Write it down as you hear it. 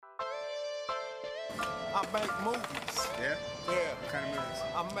I make movies. Yeah? Yeah. What kind of movies?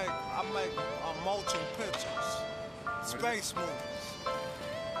 I make motion pictures. Space movies.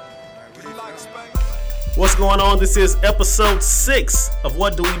 Do you like space? What's going on? This is episode 6 of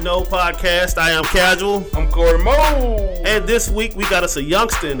What Do We Know podcast. I am Casual. I'm Corey Mo. And this week we got us a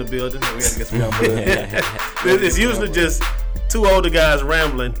youngster in the building. We had to get some young blood. It's usually just two older guys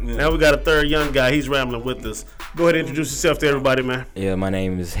rambling. Yeah. Now we got a third young guy. He's rambling with us. Go ahead and introduce yourself to everybody, man. Yeah, my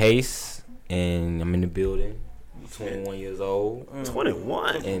name is Hayes, and I'm in the building. I'm 21 years old.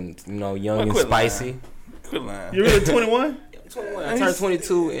 21? And, you know, young and spicy. Quit lying. You really 21? 21. I turned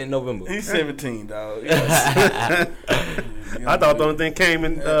 22 in November. He's 17, dog. I thought the only thing came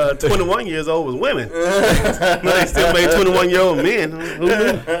in 21 years old was women. But they still made 21-year-old men. Who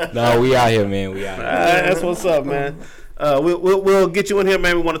knew? No, we out here, man. We out here. That's what's up, man. We'll get you in here,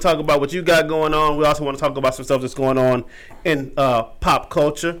 man. We want to talk about what you got going on. We also want to talk about some stuff that's going on in pop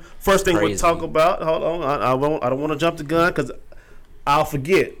culture. First thing we'll talk about. Hold on, I don't want to jump the gun because I'll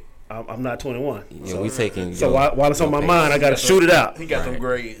forget. I'm not 21. Yeah, we taking. So while it's on my mind, I got to shoot it out. He got them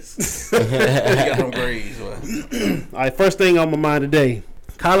grades. He got them grades. All right, first thing on my mind today,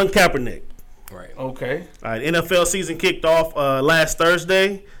 Colin Kaepernick. Right. Okay. All right, NFL season kicked off last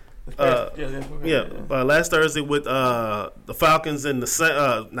Thursday. Last Thursday with the Falcons and the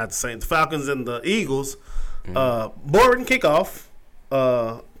Falcons and the Eagles. Boring kickoff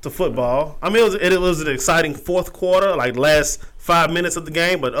to football. I mean, it was an exciting fourth quarter, like last 5 minutes of the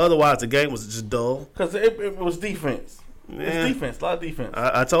game, but otherwise the game was just dull. Because it was defense. Yeah. It's defense, a lot of defense.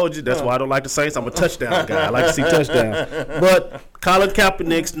 I told you that's why I don't like the Saints. I'm a touchdown guy. I like to see touchdowns. But Colin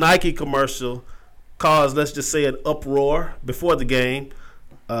Kaepernick's Nike commercial caused, let's just say, an uproar before the game.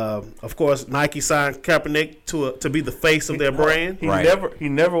 Of course, Nike signed Kaepernick to be the face of their brand. He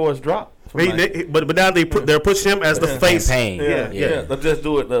never was dropped. But now they're pushing him as the face. Campaign. Yeah. They'll just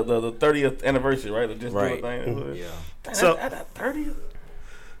do it the 30th anniversary, right? They'll just do it. Yeah. So that 30th.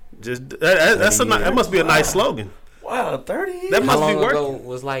 Just that must be a nice slogan. Wow, 30. That must How long be working. ago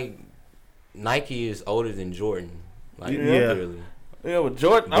was like Nike is older than Jordan? Like Yeah. literally. Yeah, with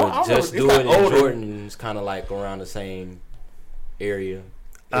Jordan. But just do it, and older. Jordan's kind of like around the same area.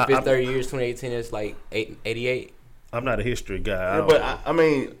 If it's 30 years, 2018, it's like 88. I'm not a history guy. I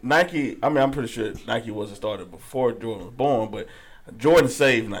mean, Nike. I mean, I'm pretty sure Nike wasn't started before Jordan was born, but Jordan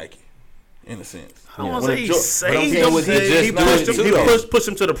saved Nike, in a sense. I don't want to say he saved him. He pushed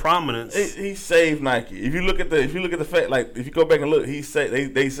him to the prominence. He saved Nike. If you look at the fact, like if you go back and look, they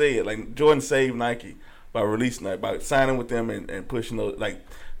say it like Jordan saved Nike by releasing that, by signing with them and pushing those, like,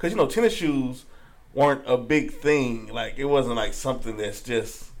 because tennis shoes weren't a big thing. Like it wasn't like something that's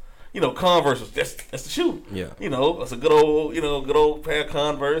just. Converse was that's the shoe. Yeah. It's a good old pair of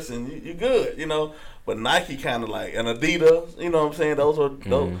Converse and you're good, But Nike kind of like, and Adidas, you know what I'm saying? Those were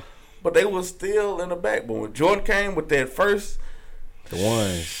those. But they were still in the backbone. When Jordan came with that first. The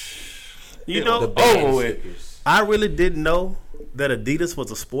ones. Over with. I really didn't know that Adidas was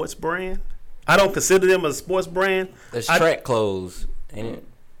a sports brand. I don't consider them a sports brand. That's track clothes, ain't it?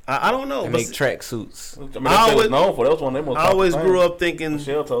 I don't know. They make track suits. I mean, that's what was known for. That was one of them. I always grew up thinking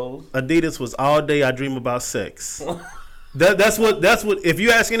Adidas was all day I dream about sex. That's what. If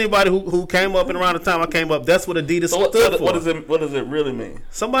you ask anybody who came up and around the time I came up, that's what Adidas stood for. What does it really mean?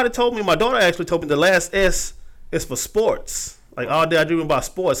 Somebody told me. My daughter actually told me the last S is for sports. Like all day I dream about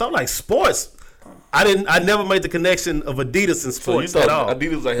sports. I'm like, sports. I never made the connection of Adidas and sports at all.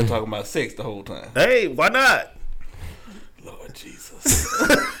 Adidas was out here talking about sex the whole time. Hey, why not? Lord Jesus.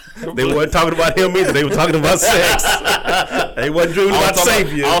 They weren't talking about him either. They were talking about sex. They wasn't dreaming about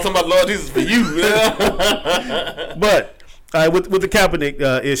Savior. I was talking about Lord Jesus for you. But with the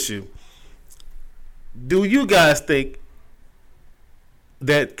Kaepernick issue, do you guys think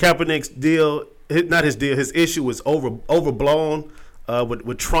that Kaepernick's deal, not his deal, his issue was overblown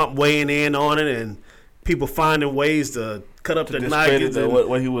with Trump weighing in on it and people finding ways to cut up the Nikes?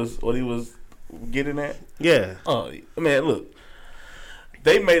 What he was getting at? Yeah. Oh, man, look.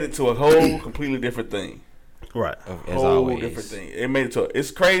 They made it to a whole completely different thing. Right. Different thing. It made it to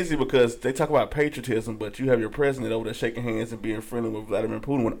it's crazy because they talk about patriotism, but you have your president over there shaking hands and being friendly with Vladimir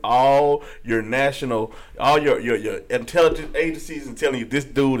Putin when all your intelligence agencies are telling you this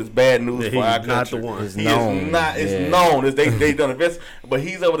dude is bad news for our country. He's known. It's known. They done invest, but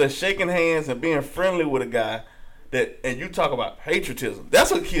he's over there shaking hands and being friendly with a guy. And you talk about patriotism.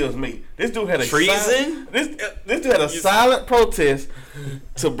 That's what kills me. This dude had a treason. This dude had a silent protest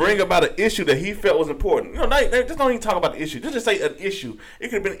to bring about an issue that he felt was important. Just don't even talk about the issue. Just say an issue. It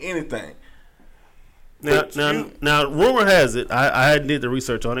could have been anything. Now, rumor has it. I did the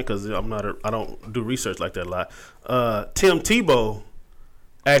research on it because I don't do research like that a lot. Tim Tebow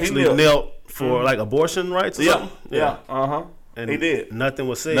actually knelt for like abortion rights or something? Yeah. And he did. Nothing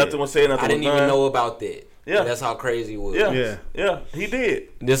was said. Nothing was said. Nothing I didn't was even done. know about that. Yeah. That's how crazy it was. Yeah. He did.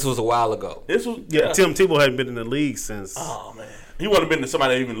 This was a while ago. This was Tim Tebow hadn't been in the league since. Oh man, he wouldn't have been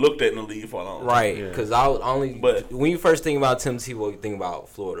somebody that even looked at in the league for a long time. Right, because I was only. But when you first think about Tim Tebow, you think about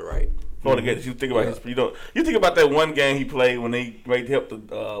Florida, right? Florida Gators. You think about his. You think about that one game he played when they helped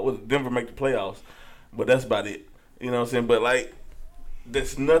Denver make the playoffs, but that's about it. You know what I'm saying? But like,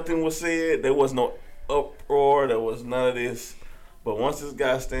 there's nothing was said. There was no uproar. There was none of this. But once this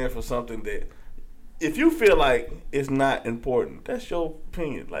guy stands for something that, if you feel like it's not important, that's your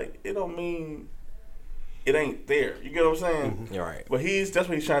opinion. Like, it don't mean it ain't there. You get what I'm saying? Mm-hmm. You're right. But that's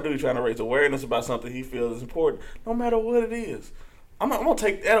what he's trying to do. He's trying to raise awareness about something he feels is important, no matter what it is. I'm gonna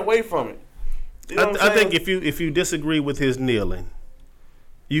take that away from it. You know I think if you disagree with his kneeling,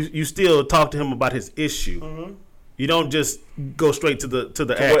 you still talk to him about his issue. Mm-hmm. You don't just go straight to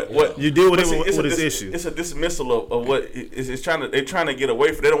the act. What you deal with him with his issue. It's a dismissal of what it's trying to. They're trying to get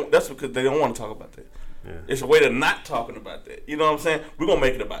away from. That's because they don't want to talk about that. Yeah. It's a way to not talking about that. You know what I'm saying? We're gonna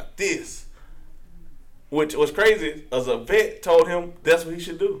make it about this. Which was crazy. As a vet told him that's what he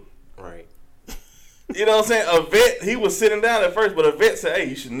should do. Right. You know what I'm saying? A vet. He was sitting down at first, but a vet said, "Hey,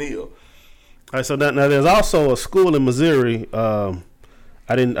 you should kneel." All right. So now there's also a school in Missouri. I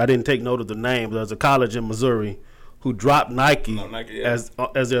didn't take note of the name. But there's a college in Missouri who dropped Nike, as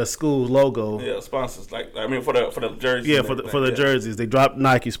their school logo. Yeah, sponsors for the jerseys. Yeah, for the jerseys, they dropped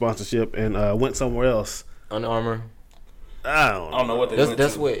Nike sponsorship and went somewhere else. Under Armour. I don't know what they went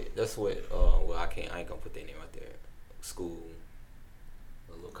that's to. what. Well, I ain't gonna put their name out there. School,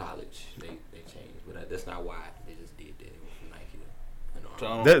 a little college. They changed, but that's not why they just did that. It went from Nike to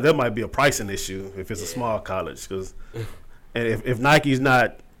Under Armour. That might be a pricing issue if it's a small college, because and if Nike's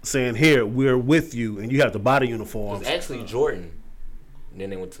not saying, here, we're with you, and you have to buy the uniforms. It's actually Jordan.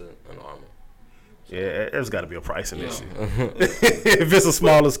 Then they went to Under Armour. So. Yeah, there's got to be a pricing issue. If it's a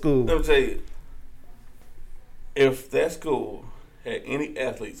smaller school. Let me tell you, if that school had any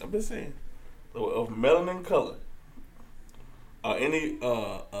athletes, I'm just saying, of melanin color, or any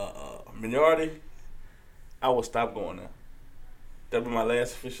minority, I would stop going there. That'd be my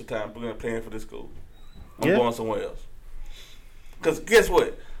last official time playing for this school. I'm going somewhere else. Because guess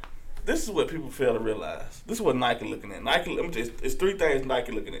what? This is what people fail to realize. This is what Nike looking at. Nike, let me tell you, it's three things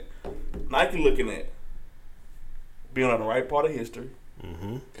Nike looking at. Nike looking at being on the right part of history.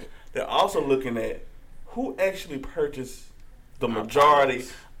 Mm-hmm. They're also looking at who actually purchased the majority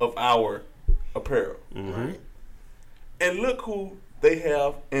of our apparel. Mm-hmm. Right? And look who they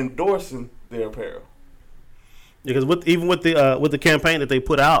have endorsing their apparel. Because even with the campaign that they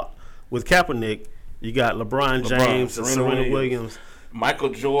put out with Kaepernick, you got LeBron James, Serena Williams, Michael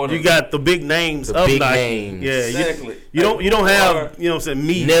Jordan. You got the big names of Nike. Names. Yeah, exactly. You don't have, you know what I'm saying,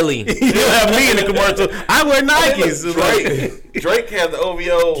 me. Nelly. You don't have me in the commercial. I wear Nikes. Drake has the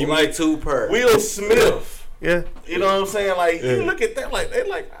OVO. Give me 2 per. Will Smith. Yeah. You know what I'm saying? Like you look at that,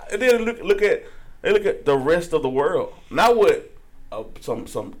 and then look at the rest of the world. Not what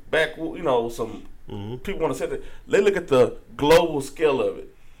some back, some people want to say that. They look at the global scale of it.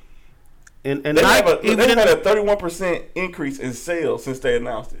 And they had a 31% increase in sales since they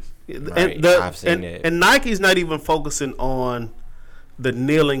announced this. Right. I've seen it. And Nike's not even focusing on the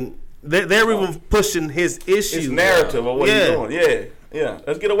kneeling. They're even pushing his issue. His narrative of what he's doing. Yeah.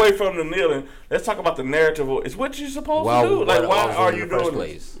 Let's get away from the kneeling. Let's talk about the narrative. It's what you're supposed to do. Like, why are you doing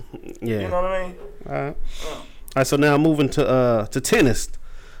this? Yeah. You know what I mean? All right. So now moving to tennis.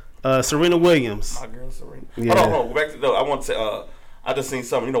 Serena Williams. My girl Serena. Yeah. Hold on. Go back to though. I want to say. I just seen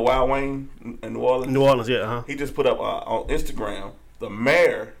something. Wild Wayne in New Orleans. New Orleans, yeah. He just put up on Instagram. The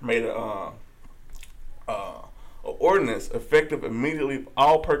mayor made a ordinance effective immediately.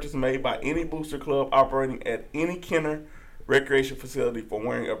 All purchases made by any booster club operating at any Kenner recreation facility for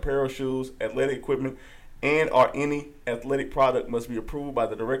wearing apparel, shoes, athletic equipment, and/or any athletic product must be approved by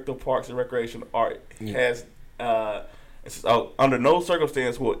the Director of Parks and Recreation. Under no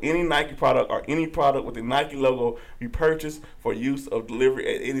circumstance will any Nike product or any product with the Nike logo be purchased for use of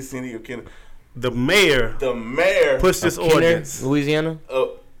delivery at any city of Kenner. The mayor pushed this ordinance. Louisiana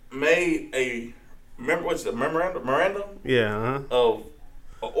made a memorandum. Yeah. Of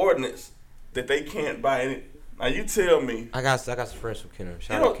an ordinance that they can't buy any. Now you tell me. I got some friends from Kenner.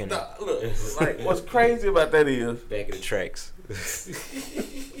 Shout out Kenner. Look, like what's crazy about that is back of the tracks.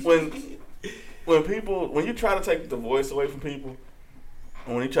 when you try to take the voice away from people,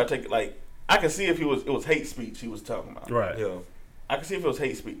 and when you try to take it, like, I can see if it was hate speech he was talking about. Right. Yeah. I can see if it was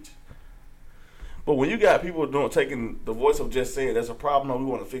hate speech. But when you got people taking the voice of just saying there's a problem, we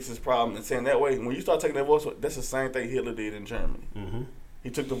want to fix this problem, and saying that way, when you start taking that voice, that's the same thing Hitler did in Germany. Mm-hmm. He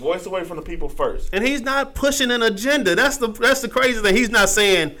took the voice away from the people first. And he's not pushing an agenda. That's the crazy thing. He's not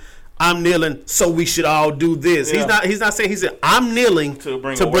saying I'm kneeling so we should all do this. Yeah. He's not saying. He said I'm kneeling to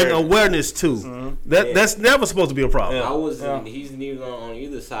bring awareness to. Mm-hmm. That's never supposed to be a problem. Yeah. He's neither on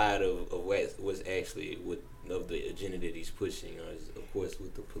either side of what's actually of the agenda that he's pushing, of course,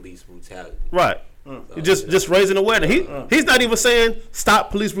 with the police brutality. Right. So, just raising awareness. He's not even saying stop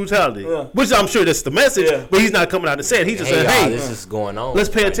police brutality, which I'm sure that's the message. Yeah. But he's not coming out and saying. He's just saying, "Hey, this is going on. Let's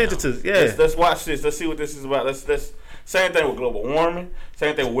pay attention to this. Yeah, let's watch this. Let's see what this is about. Let's same thing with global warming.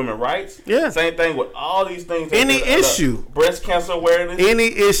 Same thing with women's rights. Yeah. Same thing with all these things. Any issue, breast cancer awareness. Any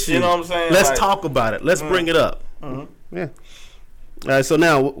issue. You know what I'm saying? Let's talk about it. Let's bring it up. Mm-hmm. Yeah. All right, so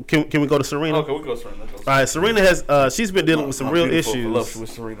now can we go to Serena? Okay, we go Serena. All right, Serena has she's been dealing with some real issues with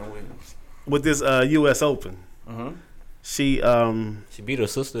Serena Williams with this U.S. Open. Mm-hmm. She beat her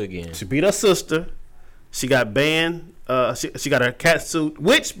sister again. She beat her sister. She got banned. She got her cat suit,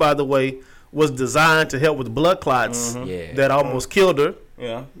 which, by the way, was designed to help with blood clots that almost killed her.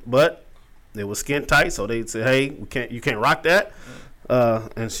 Yeah, but it was skin tight, so they said, "Hey, you can't rock that."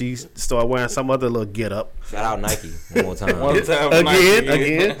 And she started wearing some other little get up. Shout out Nike one more time.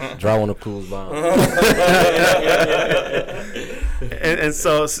 Again. Draw one of Cool's bomb. and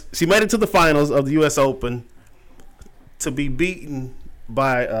so she made it to the finals of the U.S. Open to be beaten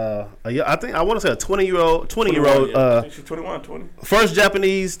by I want to say a 20-year-old. She's 21, 20. First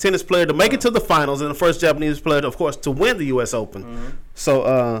Japanese tennis player to make it to the finals, and the first Japanese player, of course, to win the U.S. Open. Mm-hmm.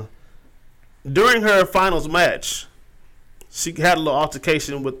 So during her finals match, she had a little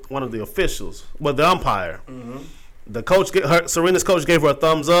altercation with one of the officials, with the umpire. Mm-hmm. The coach, Serena's coach, gave her a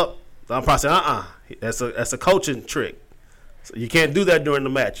thumbs up. The umpire said, that's a coaching trick. So you can't do that during the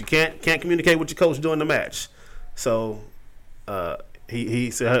match. You can't communicate with your coach during the match. So he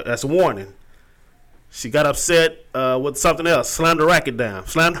said that's a warning. She got upset with something else, slammed her racket down,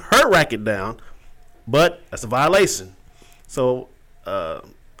 but that's a violation. So it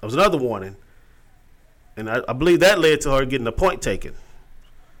was another warning. And I believe that led to her getting a point taken.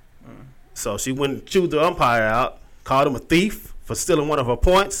 So she went and chewed the umpire out, called him a thief for stealing one of her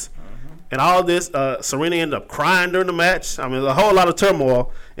points. And all this, Serena ended up crying during the match. I mean, a whole lot of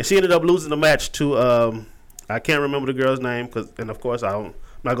turmoil. And she ended up losing the match to, I can't remember the girl's name, and of course, I'm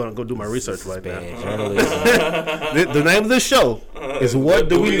not going to go do my research right now. The name of the show is What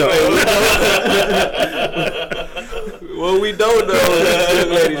Do We Know? Well, we don't know this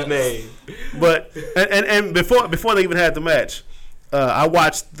lady's name. But and before they even had the match, I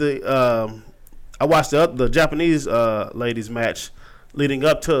watched the Japanese ladies match leading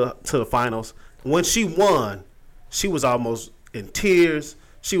up to the finals. When she won, she was almost in tears.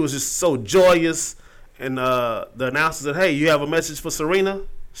 She was just so joyous. And the announcer said, "Hey, you have a message for Serena?"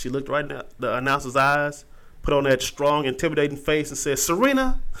 She looked right in the announcer's eyes, put on that strong, intimidating face, and said,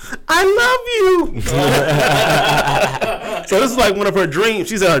 "Serena, I love you." So this is like one of her dreams.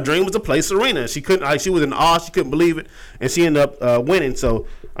 She said her dream was to play Serena. She couldn't. She was in awe. She couldn't believe it, and she ended up winning. So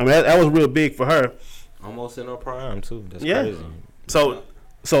I mean, that was real big for her. Almost in her prime too. That's crazy. So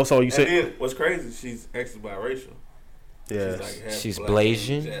you said. And then what's crazy? She's actually biracial. Yeah. She's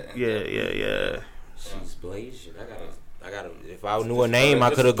Blasian. Yeah. She's Blasian. I gotta. If I knew her name,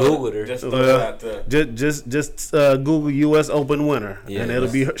 I could have Googled her. Just Google U.S. Open winner, and it'll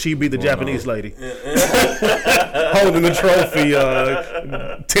be she'd be the Japanese lady holding the trophy,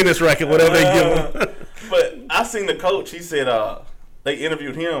 tennis racket, whatever they give her. But I seen the coach. He said they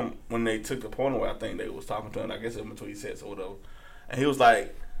interviewed him when they took the point away. I think they was talking to him. I guess in between sets or whatever, and he was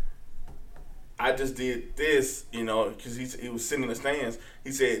like, "I just did this, because he was sitting in the stands."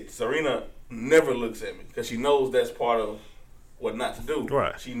 He said, "Serena never looks at me because she knows that's part of what not to do.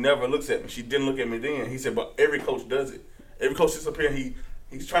 Right. She never looks at me. She didn't look at me then." He said, "But every coach does it. Every coach sits up here.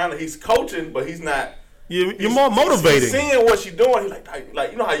 He's coaching, but he's not. You're more motivating. He's seeing what she's doing. He's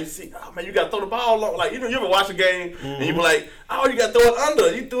like you know how you see. Oh man, you got to throw the ball long. Like you ever watch a game and you be like, oh, you got to throw it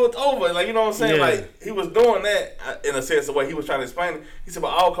under. You threw it over. Like you know what I'm saying. Yeah. Like he was doing that in a sense the way he was trying to explain it. He said, but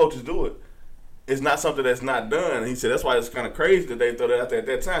all coaches do it. It's not something that's not done." And he said that's why it's kind of crazy that they throw that out there. At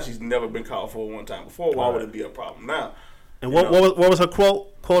that time, she's never been called for one time before. Why would it be a problem now? And what was her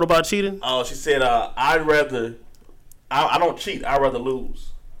quote about cheating? Oh, she said, I don't cheat. I'd rather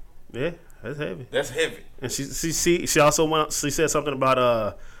lose. Yeah, that's heavy. That's heavy. And she also she said something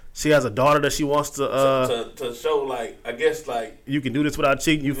about she has a daughter that she wants to show, like, I guess, like, you can do this without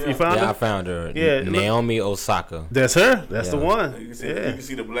cheating. You found her? Yeah, I found her. Yeah, Naomi Osaka. That's her. That's the one. You can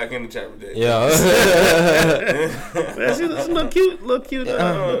see the black in the chat with that. Yeah. She's a little cute.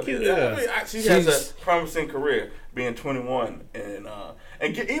 Yeah. I mean, she has a promising career, being 21, and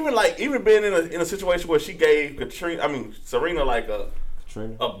even being in a situation where she gave Serena like a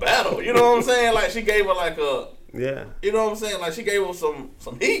Trina. a battle. You know what I'm saying? Like she gave her like a. Yeah. You know what I'm saying? Like she gave her some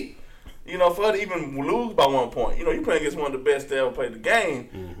heat. You know, for her to even lose by 1 point. You know, you playing against one of the best to ever play the game,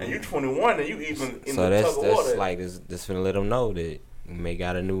 and you 21, and you even in So the tug of war. that's like this finna let them know that we may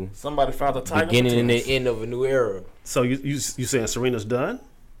got a new Somebody found the tiger. beginning and the end of a new era. So you saying Serena's done?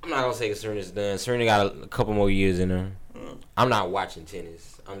 I'm not gonna say Serena's done. Serena got a couple more years in her. I'm not watching tennis.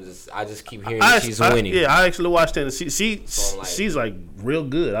 I just keep hearing that she's winning. I actually watched tennis. So I'm like- She's like real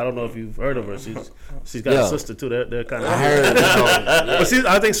good. I don't know if you've heard of her. She's got a sister too. They're kind of. I heard. But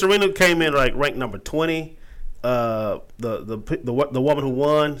I think Serena came in like ranked number 20. The woman who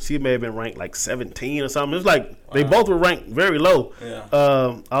won, she may have been ranked like 17 or something. It was like they both were ranked very low.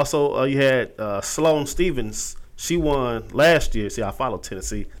 Yeah. Also, you had Sloane Stephens. She won last year. See, I follow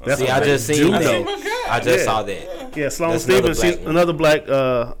Tennessee. See, I just seen that. I just saw that. Yeah, Sloane That's another Stephens. black She's one. another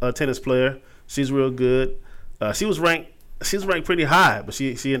black tennis player. She's real good. She was ranked pretty high, but she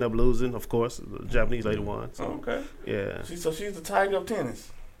ended up losing. Of course, the Japanese lady won. So, Okay. yeah. She's the tiger of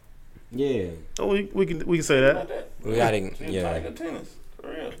tennis. Yeah, Oh, we can say Like that. that. we got She's to. the Yeah, tiger of tennis. For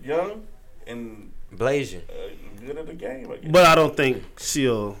real. Young and Blasian. good at the game. I guess. But I don't think she's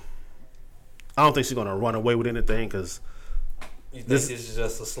gonna run away with anything because You think This- this is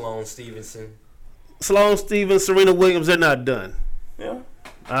just a Sloane Stevenson? Sloane Stephens, Serena Williams, they're not done. Yeah.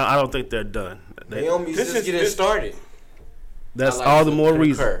 I don't think they're done. Naomi's This just is- getting this- started. That's I like all the to more concur.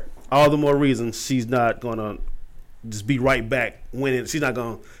 reason. All the more reason she's not gonna just be right back winning. She's not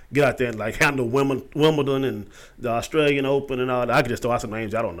gonna get out there and like handle Wimbledon and the Australian Open and all that. I could just throw out some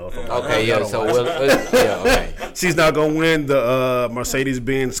names. I don't know. If I'm Okay, yeah. So okay. she's not gonna win the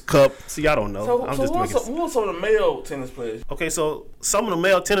Mercedes-Benz Cup. See, I don't know. So, I'm so just making. who are some of the male tennis players? Okay, so some of the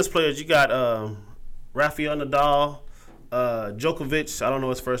male tennis players, you got Rafael Nadal, Djokovic. I don't know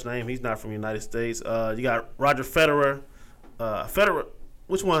his first name. He's not from the United States. You got Roger Federer. Federer,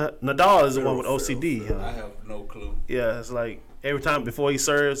 which one? Nadal is the one with OCD. Huh? I have no clue. Yeah, it's like every time before he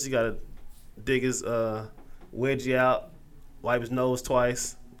serves, he got to dig his wedgie out, wipe his nose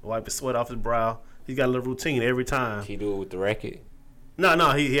twice, wipe his sweat off his brow. He's got a little routine every time. He do it with the racket.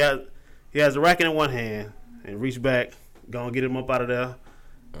 No, he has the racket in one hand and reach back, go and get him up out of there.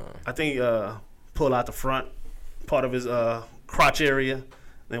 I think pull out the front part of his crotch area,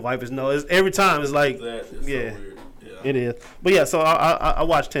 then wipe his nose. Every time it's like, That is yeah, so weird. Yeah. it is. But yeah, so I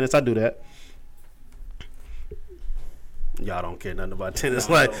watch tennis. I do that. Y'all don't care nothing about tennis.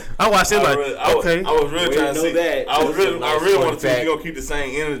 Like I watch it, like okay. I was really We trying to know see. that. I really Nice want to see if fact. you gonna keep the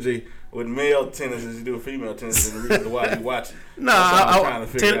same energy with male tennis as you do with female tennis, and the reason why you watch it. No, That's what I'm trying to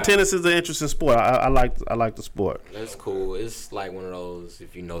figure out. tennis is an interesting sport. I like the sport. That's cool. It's like one of those.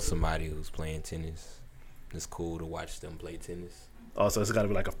 If you know somebody who's playing tennis, it's cool to watch them play tennis. Also, it's got to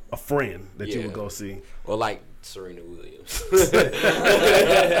be like a friend that you Yeah. would go see. Or like Serena Williams.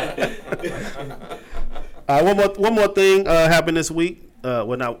 One more thing happened this week. There's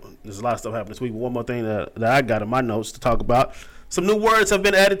a lot of stuff happened this week. But one more thing that I got in my notes to talk about. Some new words have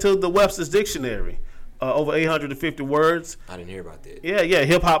been added to the Webster's Dictionary. Over 850 words. I didn't hear about that. Yeah.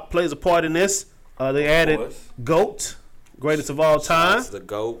 Hip hop plays a part in this. They added course. GOAT, greatest of all time. That's the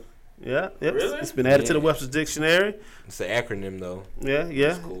GOAT. Yeah. Yep. Really? It's been added to the Yeah. Webster's Dictionary. It's an acronym though. Yeah.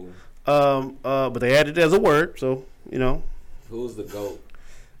 It's cool. But they added it as a word, so you know. Who's the GOAT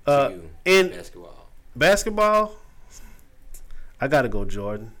Uh, to you in basketball? basketball, I gotta go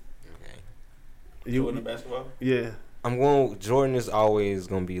Jordan. Okay. You in the basketball? Yeah. I'm going. Jordan is always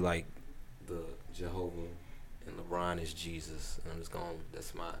gonna be like the Jehovah, and LeBron is Jesus. And I'm just going.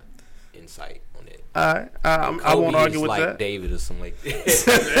 That's my insight on it. All right. I Kobe won't argue is with like that. David or something like that.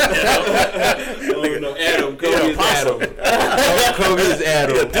 no, Adam. Kobe is Adam. Kobe is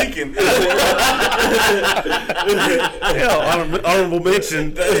Adam. Yeah, Deacon. Yeah, honorable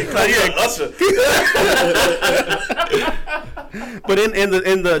mention. Usher. But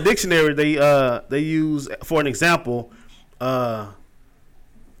in the dictionary, they use for an example.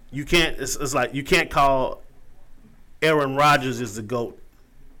 You can't. It's like you can't call Aaron Rodgers is the GOAT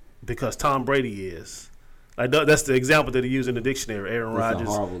because Tom Brady is. Like that's the example that they use in the dictionary. Aaron That's a Rodgers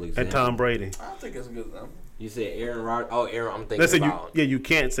horrible and example. Tom Brady. I think it's a good example. You said Aaron Rodgers. Oh, Aaron. I'm thinking That's it. about. You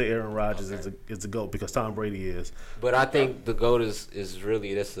can't say Aaron Rodgers is the GOAT because Tom Brady is. But I think the GOAT is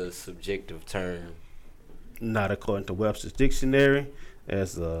really that's a subjective term. Not according to Webster's Dictionary.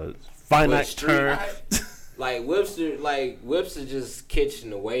 As a finite term. Like Webster just catching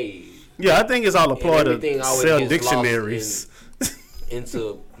the wave. Yeah, I think it's all a ploy to everything always sell gets dictionaries.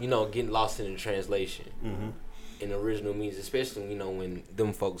 Into getting lost in the translation. Mm-hmm. In the original means, especially when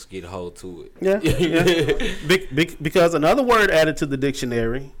them folks get hold to it. Yeah. Because another word added to the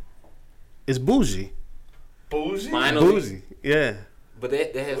dictionary is bougie. Bougie. Finally, Bougie. Yeah. But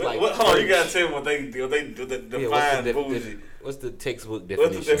that has like. Hold on, you gotta tell me what they do. They define bougie. What's the textbook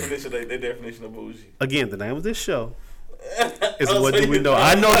definition? What's the definition? Their definition of bougie. Again, the name of this show is What Do We Know?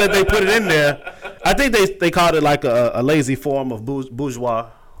 I know that they put it in there. I think they called it like a lazy form of bourgeois.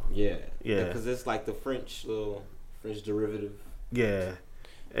 Yeah. Yeah. Because it's like the French derivative. Yeah.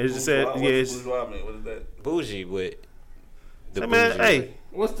 It just said, yeah. Bourgeois mean? What is that? Bougie, but the Hey, man, hey.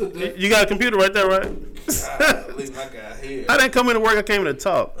 What's the You got a computer right there, right? leave my guy here. I didn't come into work. I came in to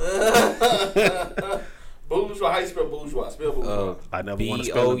talk. Bourgeois. How you spell bourgeois? Spell bourgeois. I never want to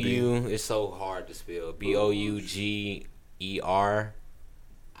spell it. B-O-U. It's so hard to spell. B-O-U-G-E-R-I.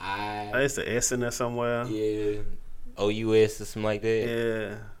 It's the S in there somewhere. Yeah. O-U-S or something like that.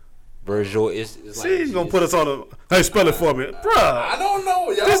 Yeah. Bourgeois. It's See, like he's going to put us on a... Hey, spell it for me. Bruh. I don't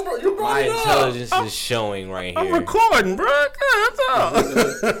know. Y'all, you brought my it up. intelligence is showing right I'm here. recording, bruh. God,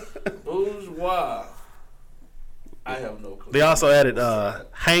 that's all. Bourgeois. I have no clue. They also added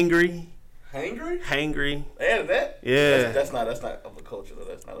hangry. Hangry? Hangry. They added that? Yeah. That's not of a culture though.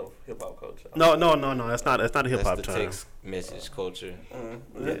 That's not of hip hop culture. No. That's not a hip hop That's the term. text message culture.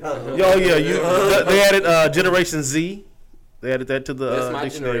 Yo, yeah, they added Generation Z. They added that to the That's my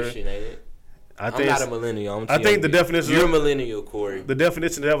dictionary. generation, ain't it? I'm I'm not a millennial. I think the definition. You're a millennial, Corey. The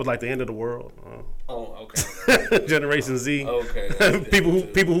definition of that was like the end of the world. Oh, okay. Generation Z. Okay.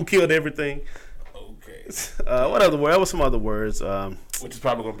 people who killed everything. Okay. What other word? What were some other words? Which is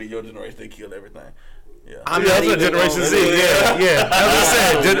probably gonna be your generation. They killed everything. Yeah. I'm Yeah, not that's even Generation gonna- Z. Yeah. As I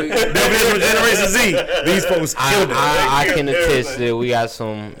said, definition of Generation Z. These folks killed it. I can attest that we got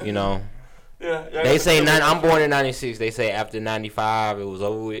some, Yeah. They say I'm born in 96. They say after 95 it was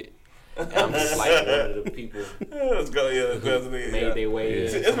over with. And I'm just like one of the people Let's go. Yeah. That's made their way.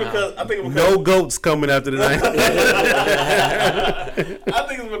 It's because I think No goats coming after the night. I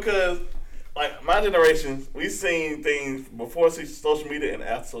think it's because like my generation, we seen things before social media and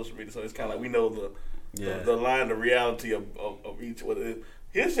after social media, so it's kind of like we know the line, the reality of each. What it is.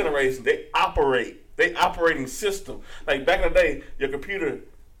 His generation, they operating system. Like back in the day, your computer,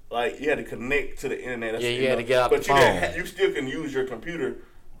 like you had to connect to the internet. Yeah, you had to get out but the phone. you still can use your computer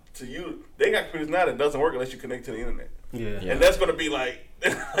to use. They got computers now that doesn't work unless you connect to the internet. Yeah. And that's gonna be like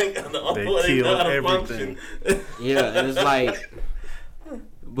the only way they killed know how to everything. function. Yeah, and it's like,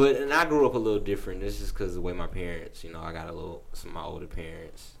 and I grew up a little different. This is because of the way my parents, I got some of my older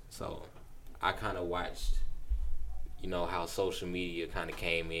parents, so I kind of watched, how social media kind of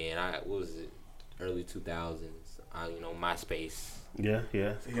came in. What was it, early 2000s? MySpace. Yeah.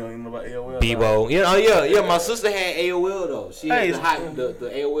 You don't even know about AOL. Bebo. Yeah. My sister had AOL though. She Hey, had the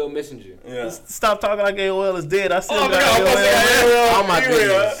AOL Messenger. Yeah. Stop talking like AOL is dead. I still Oh, got my God, AOL. Oh my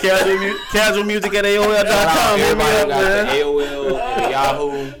goodness. Casual music at AOL.com. Hit me Everybody up, got the man. AOL and the Yahoo.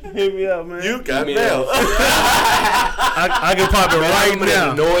 Hit me up, man. You got me mail. I can pop it right Remember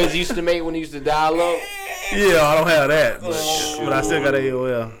now. the noise used to make when it used to dial up? Yeah, I don't have that, but I still got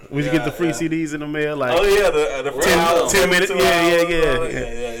AOL. We should get the free CDs in the mail, like Oh yeah, the 10 minutes.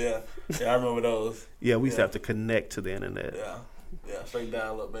 Yeah. Yeah, I remember those. yeah. We used to have to connect to the internet. Yeah, straight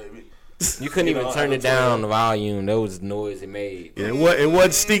dial up, baby. You couldn't even turn it down on the volume. That was the noise it made. Yeah, it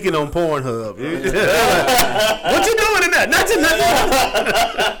wasn't sneaking on Pornhub. What you doing in that? Nothing.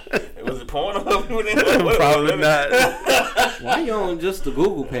 Was it porn? Probably not. Why you on just the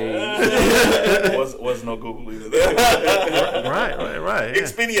Google page? Was no Google either. Right. Yeah.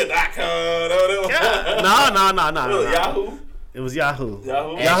 Expedia.com. No. Yahoo. It was Yahoo.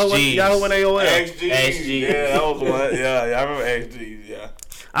 XGs. Yahoo and AOL. XG. Yeah, that was one. Yeah, I remember XG. Yeah.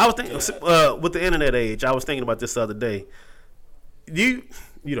 I was thinking with the internet age. I was thinking about this the other day. You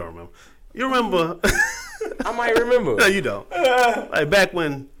don't remember? You remember? I might remember. No, you don't. Like back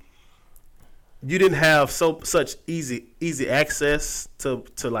when you didn't have such easy access to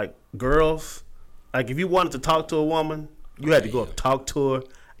like girls. Like if you wanted to talk to a woman, you had to go up talk to her,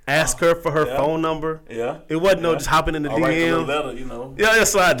 ask her for her phone number. Yeah. It wasn't no just hopping in the I'll write the DM. little letter, Yeah,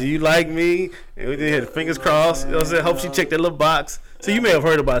 that's why. Do you like me? And we did fingers crossed. You know what I'm saying? Hope she checked that little box. So you may have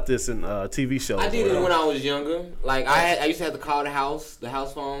heard about this in TV shows. I did it when I was younger. Like I used to have to call the house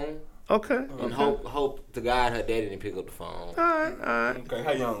phone, Okay. and hope to God her daddy didn't pick up the phone. All right. Okay,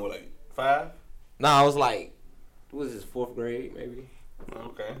 how young? What, like 5? No, I was like, what was this, 4th grade maybe?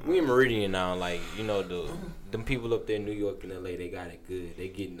 Okay. We in Meridian now, like them people up there in New York and LA, they got it good. They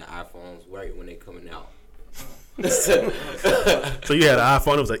getting the iPhones right when they coming out. So you had an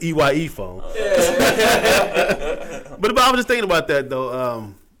iPhone. It was an EYE phone. But I was just thinking about that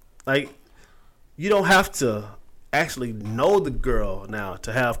though. Like you don't have to actually know the girl now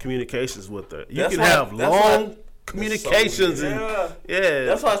to have communications with her. You can have long communications and yeah.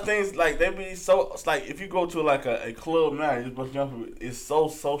 That's why things like they be so. It's like if you go to like a club now, it's a bunch of young people. It's so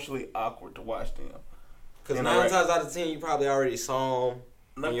socially awkward to watch them. Because 9 times out of 10, you probably already saw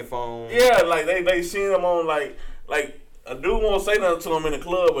them on your phone. Yeah, like they seen them on like a dude won't say nothing to him in the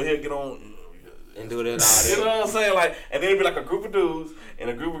club, but he'll get on. And do that all You day. know what I'm saying? Like, and then it'd be like a group of dudes and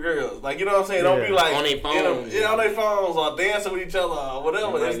a group of girls. Like, you know what I'm saying? Don't be like On their phones. on their phones or dancing with each other or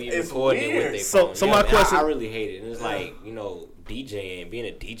whatever. It's weird. So my question, I really hate it. And it's like, DJing, being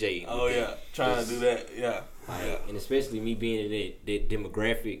a DJ. Oh yeah, trying to do that. Yeah. Like, and especially me being in that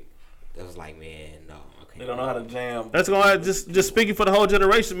demographic, that was like, man, no. They don't know how to jam. that's gonna just speaking for the whole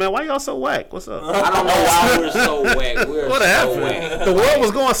generation, man. Why y'all so whack? What's up? I don't know why we're so whack. We're What so happened? whack. The world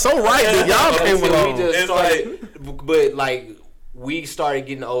was going so right that y'all came Until along. we just It's started, but like we started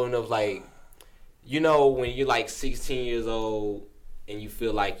getting old enough, like when you're like 16 years old and you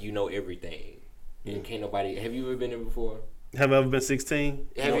feel like you know everything, and can't nobody. Have you ever been there before? Have I ever been 16?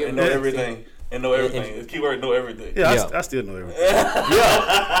 Have you ever know been everything. And know everything. It's keyword know everything. Yeah, Yeah. I still know everything.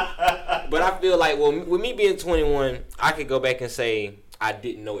 But I feel like, with me being 21, I could go back and say I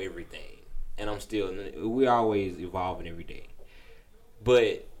didn't know everything, and we're always evolving every day.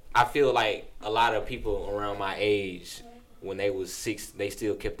 But I feel like a lot of people around my age, when they was 6, they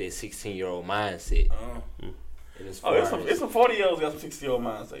still kept that 16-year-old mindset. And as far It's as- some 40-year-olds got some 60-year-old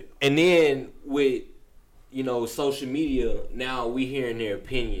mindset. and then with social media, now we hearing their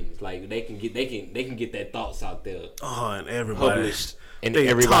opinions. Like they can get their thoughts out there Oh, and everybody. published, and They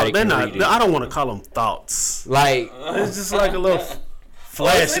everybody talk, they're can not. read it. I don't want to call them thoughts. Like, It's just like a little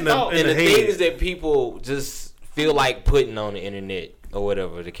flash in the and the head. things that people just feel like putting on the internet or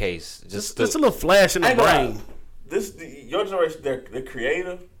whatever the case, Just a little flash in the I ain't gonna brain. lie. Your generation, they're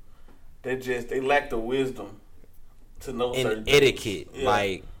creative. They lack the wisdom to know certain in things. etiquette. Yeah.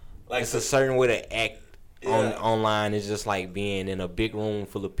 Like it's a certain way to act Yeah. online. It's just like being in a big room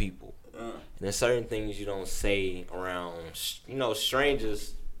full of people. Uh, And there's certain things you don't say around,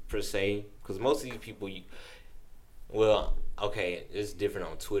 strangers per se, because most of these people, it's different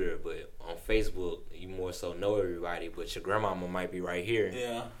on Twitter, but on Facebook, you more so know everybody. But your grandmama might be right here.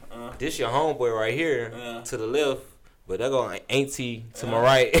 yeah. This your homeboy right here Yeah. to the left, but they're going auntie to my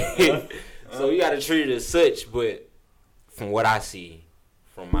right. So you got to treat it as such. But from what I see,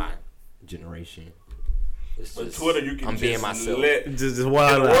 from my generation. But Twitter, you can I'm just being myself. Just in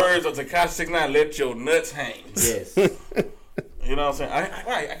wild the out. words of Tekashi 6ix9ine, let your nuts hang. Yes. You know what I'm saying?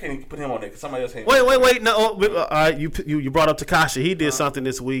 I can't even put him on there because somebody else hang. Wait. No, all right. You brought up Tekashi. He did something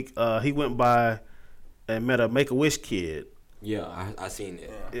this week. He went by and met a Make-A-Wish kid, Yeah, I seen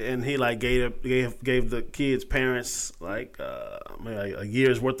it. and he like gave the kid's parents like maybe a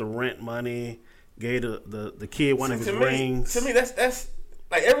year's worth of rent money. Gave the kid one of his rings. To me, that's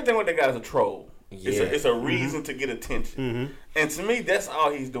like everything what they got is a troll. Yeah. It's a reason to get attention. And to me, that's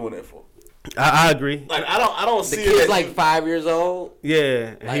all he's doing it for. I agree. Like I don't The see kid's it like as 5 years old.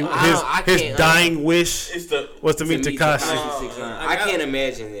 Yeah, Like, I his can't, dying wish it's the was to meet Tekashi. Tekashi 6ix9ine. I can't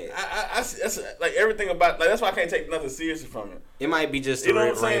imagine that. that's like everything about like that's why I can't take nothing seriously from him. It might be just You the know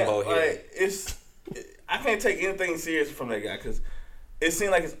what I'm saying? rainbow here. Like I can't take anything serious from that guy because it seems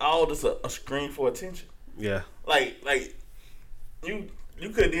like it's all just a screen for attention. Yeah, Like you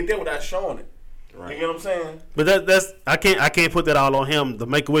could have did that without showing it. Right. You get what I'm saying? but that's I can't put that all on him. The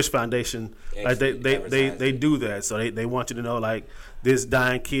Make-A-Wish Foundation, like they Actually do that, so they want you to know like this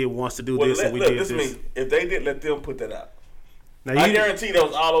dying kid wants to do Well, this, and we did this. Me. If they did, let them put that out. Now, I guarantee that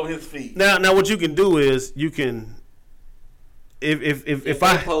was all over his feed. now what you can do is you can if they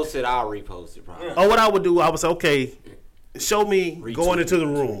I post it, I'll repost it probably. what I would do, I would say, okay, show me going into the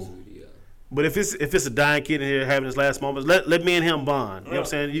room. Yeah. But if it's a dying kid in here having his last moments, let me and him bond. You know what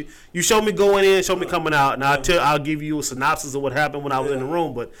I'm saying? You show me going in, show me coming out, and I'll give you a synopsis of what happened when I was in the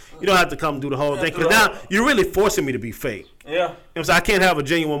room. But you don't have to come do the whole thing because now you're really forcing me to be fake. Yeah. You know what I'm saying? I can't have a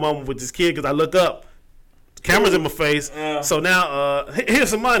genuine moment with this kid because I look up, the camera's in my face. Yeah. So now here's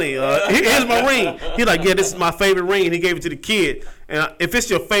some money. Here's my ring. He's like, yeah, this is my favorite ring, and he gave it to the kid. And if it's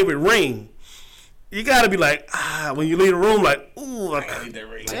your favorite ring, you gotta be like, when you leave the room, like, ooh, I need that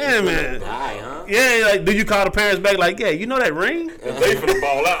ring. damn man. Die, huh? Yeah, like, do you call the parents back like, yeah, you know that ring? They finna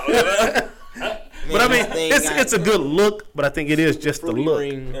ball out. But I mean, it's a good look, but I think it is just the Fruity look.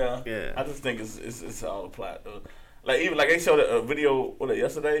 ring. Yeah. I just think it's all applied though. Like even like they showed a video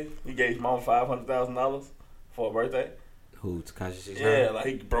yesterday. He gave his mom $500,000 for her birthday. Who, Tekashi 6ix9ine? Yeah, like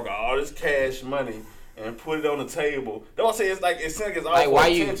he broke out all this cash money and put it on the table. Don't say it's like it seems like it's all Like, for why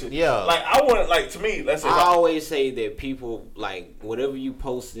you- attention. yeah. Like I want like to me. Let's say I always say that people, like, whatever you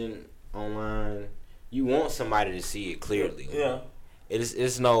posting online, you want somebody to see it clearly. yeah.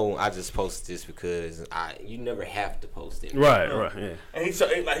 It's no. I just posted this because you never have to post it. Right, yeah. And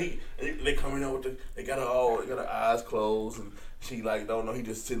they coming out with they got her eyes closed, and she like don't know. He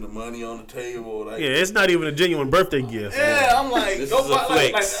just sitting the money on the table. Like, Yeah, it's not even a genuine birthday gift. yeah, I'm like, This go is a buy,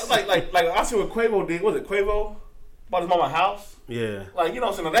 flex. like I see what Quavo did. Was it Quavo? Bought his mama a house. Yeah. Like, you know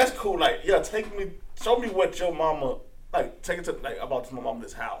what I'm saying? Now, that's cool. Like, yeah, show me what your mama, like, take it to, like, I bought my mama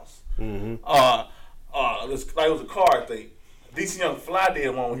this house. Mm-hmm. It was a car thing. DC Young Fly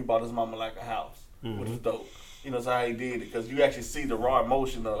did one when he bought his mama, like, a house, which was dope. You know, that's how he did it, because you actually see the raw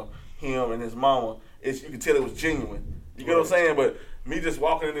emotion of him and his mama. You can tell it was genuine. You get what I'm saying? But me just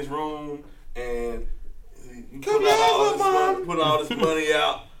walking in this room and putting all this money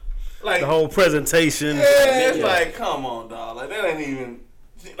out. Like, The whole presentation. yeah, it's like, come on, dog. Like, that ain't even.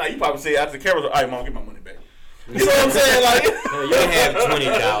 Like, you probably say after the cameras, all right, mom, get my money back. You know what I'm saying? Like, You have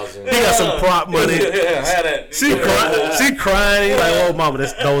 20,000. He got some prop money. Yeah, had that. She crying. He like, oh, mama,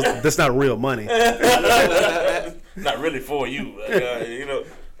 that's not real money. Not really for you. Like, you know,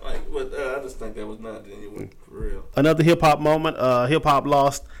 like, but I just think that was not genuine, for real. Another hip hop moment. Hip hop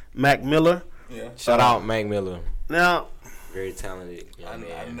lost Mac Miller. Yeah. Shout out Mac Miller. Now, Very talented young I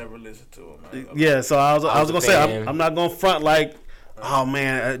man. never listened to him, man. yeah. So I was a gonna say fan. I'm not gonna front like, oh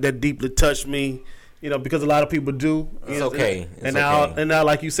man, that deeply touched me. You know, because a lot of people do. It's okay. And now,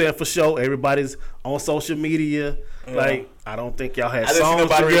 like you said, for sure, everybody's on social media. Yeah. Like, I don't think y'all had I didn't see songs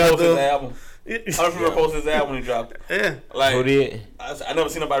nobody repost his together. album. I don't remember repost his album when he dropped it. Yeah. Like, Who did? I never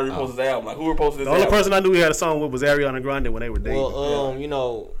seen nobody repost his album. Like, who reposted his The only album? person I knew he had a song with was Ariana Grande when they were dating. Well, you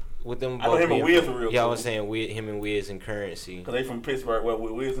know, with them I know both him and being Wiz from- were real Yeah, I cool. was saying him and Wiz and Currency. Because they from Pittsburgh. Well,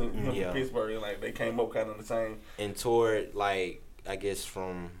 Wiz and him Yeah. from Pittsburgh, and, like, they came up kind of the same. And toured, like, I guess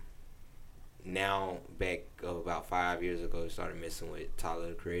from now back about 5 years ago, started messing with Tyler,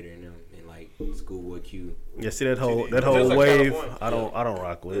 the Creator, and them, and, like, Schoolboy Q. Yeah, see that whole Just like wave. California. I don't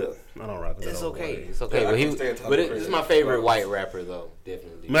rock with it. I don't rock with It's that whole okay. wave. It's okay. Yeah, I but can stand Tyler, but Creator. this is my favorite white rapper, though,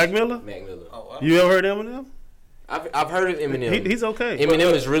 definitely. Mac Miller? Mac Miller. Oh, wow. You ever heard Eminem? I've heard of Eminem. He's okay.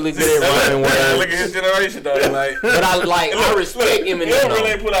 Eminem is really good at rhyming Look at words. his generation, though. Like, But I respect He Eminem. don't really though.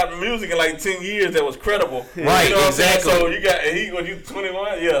 ain't put out music in like 10 years that was credible. Right, You know what I'm saying? exactly. So you got, when you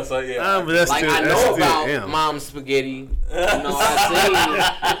 21? Yeah, so yeah. But that's Like still, I that's know still about him. Mom's Spaghetti. You know,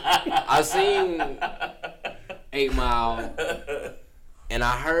 I seen 8 Mile, and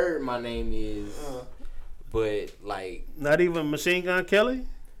I heard My Name Is, but like Not even Machine Gun Kelly?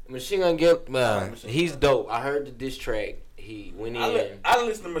 Machine Gun Kelly, Machine he's dope. I heard the diss track. He went in. I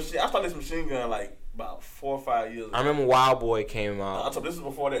listened to Machine. I started listening to Machine Gun like about 4 or 5 years ago. I remember Wild Boy came I out. told this is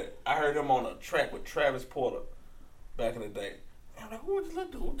before that. I heard him on a track with Travis Porter back in the day. And I'm like, who was this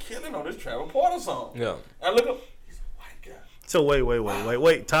little dude killing on this Travis Porter song? Yeah. And I look up, he's a white guy. So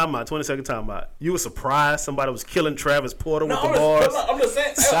wait. Time out. 20-second time out. You were surprised somebody was killing Travis Porter with the I'm bars? I'm just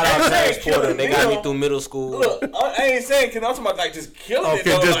saying. Shout I out ain't saying Travis Porter. killing They got me him. through middle school. Look, I ain't saying killing. I'm talking about like just killing it.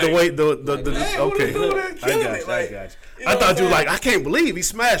 Okay, though, just like, the way the like, man, who okay. this dude that I killing got it? you. Like, I got you. you know I what thought I'm you were saying? like, I can't believe he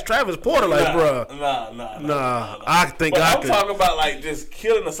smashed Travis Porter. Like, bruh. Nah. I think But I I'm could. talking about like just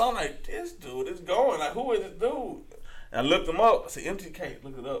killing the song. Like this dude is going. Like who is this dude? And I looked him up. I said MTK.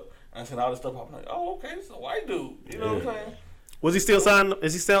 Looked it up. And I said all this stuff. I'm like, oh okay, this is a white dude. You know what I'm saying? Was he still signed?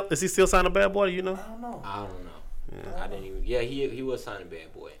 Is he still signed a Bad Boy? You know? I don't know. I don't know. I didn't even. Yeah, he was signed a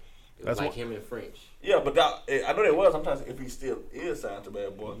Bad Boy. It was That's like what- him and French. Yeah, but I know there was. I'm trying to see if he still is signed to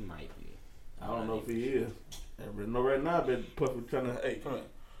Bad Boy. He might be. I don't know if he is. I know right now, I've been Puffy trying to. Hey, come here,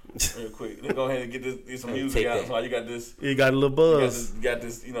 real quick. Let's go ahead and get some Hey, music take out. that. So you got this. He got a little buzz. You got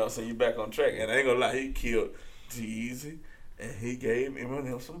this. You know, so you back on track. And I ain't gonna lie, he killed G-Eazy, and he gave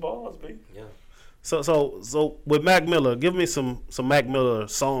Eminem some balls, B. Yeah. So with Mac Miller, give me some Mac Miller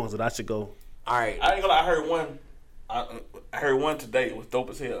songs that I should go. All right. I ain't gonna lie, I heard one. I heard one today. It was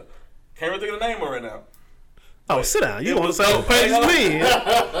dope as hell. Can't really think of the name of it right now. Oh, sit down. You it on the was same dope. page as me?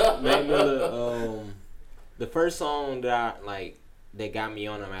 Mac Miller, the first song that that got me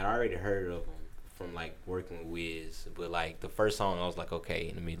on him, I'd already heard of him from like working with Wiz, but like the first song I was like,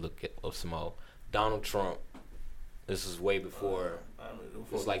 okay, let me look up some more. Donald Trump. This is way before.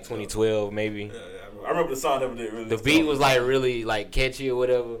 It was like 2012 maybe. Yeah, I remember the song that did really. The beat was like really like catchy or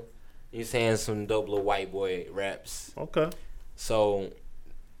whatever. He's saying some dope little white boy raps. Okay. So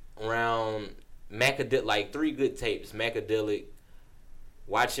around Macadelic, like 3 good tapes, Macadelic,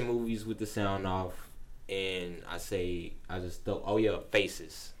 watching movies with the sound off, and I just thought, oh yeah,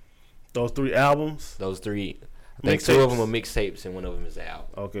 Faces. Those 3 albums. Those 3. I think 2 of them Mixtapes. are mixtapes and one of them is an album.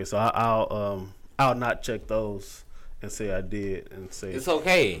 Okay, so I'll not check those and say I did and say It's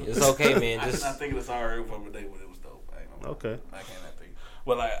okay. It's okay, man. I Just cannot think of the song I heard from today, but it was dope. I ain't gonna lie. Okay. I cannot think.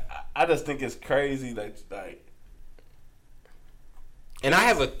 But like, I just think it's crazy that like And I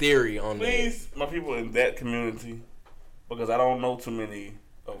have a theory on that. Please, my people in that community, because I don't know too many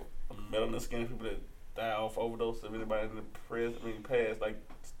melanin skin people that die off overdose. If anybody in the past like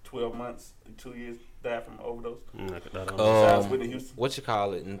 12 months, 2 years died from overdose. Besides Whitney Houston. What you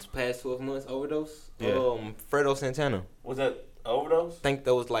call it? In the past 12 months, overdose? Yeah. Fredo Santana. Was that overdose? I think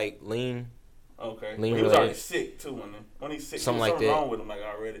that was like lean. Okay. Lean he was related. already sick too when he's sick. Something there was like something that. wrong with him like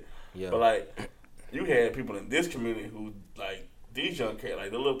already. Yeah. But like you had people in this community who like these young cats,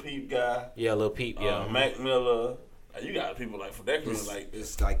 like the Lil Peep guy. Yeah, Lil Peep. Yeah. Mac Miller. Like, you got people like from that community like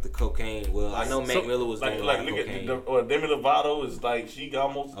it's like the cocaine. Well, I know Mac Miller was doing like like look cocaine. at Demi Lovato is like she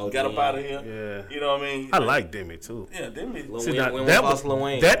almost got up out of here. Yeah. You know what I mean? I like Demi too. Yeah, Demi. See, now, Lil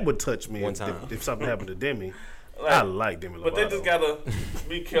that would touch me one time. if something happened to Demi. Like, I like Demi Lovato. But they just gotta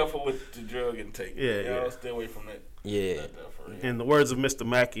be careful with the drug intake. Yeah. Stay away from that. Yeah. In the words of Mr.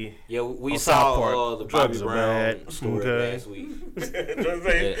 Mackey, Yeah, we on saw South Park, the Bobby drugs are Brown bad. story Okay. last week. Drugs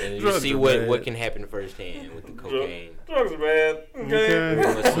And you Drugs see are what bad. can happen firsthand with the cocaine. are bad. Okay.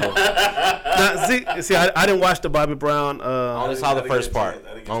 Okay. Now, see, I didn't watch the Bobby Brown. I only saw the first part.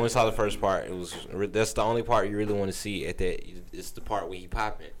 I didn't get I only a saw the chance. first part. That's the only part you really want to see at that. It's the part where he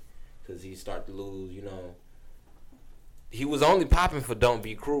popping, because he start to lose. You know, he was only popping for "Don't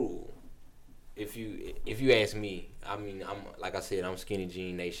Be Cruel." If you ask me, I mean, I'm like I said, I'm Skinny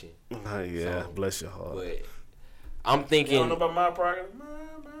Jean Nation. Yeah, So, bless your heart. But I'm You thinking don't know about my progress?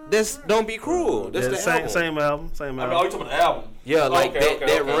 that's "Don't Be Cruel." That's Yeah, the same album. same album. I mean, oh, you talking about the album? Yeah, like Okay, that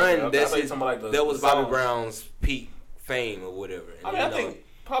okay, run. okay. I That's thought you his, talking about, like, that was the Bobby songs. Brown's peak fame or whatever. And I mean, I you know, think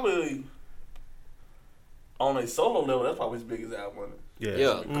probably on a solo level, that's probably his biggest album. Wasn't it?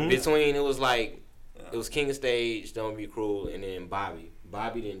 Yeah. yeah. Between it was like Yeah. it was King of Stage, Don't Be Cruel, and then Bobby.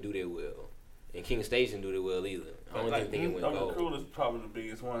 Bobby didn't do that well, and King of Stage didn't do that well either. I don't Like, even think it went Don't Be gold. Cruel is probably the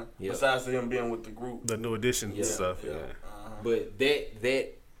biggest one. Yeah. Besides him being with the group. The New Edition Yeah, stuff. yeah. Yeah. But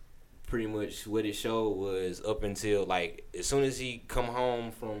that pretty much what it showed was up until like as soon as he come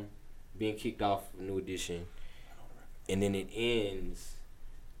home from being kicked off of New Edition, and then it ends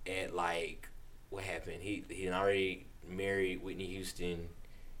at like what happened? He had already married Whitney Houston.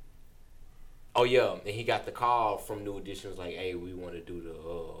 Oh yeah, and he got the call from New Edition. Was like, hey, we want to do the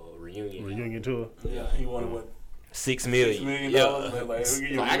reunion. Reunion tour. Yeah, he wanted what? $6 million. $6 million. Yeah. Like, we'll give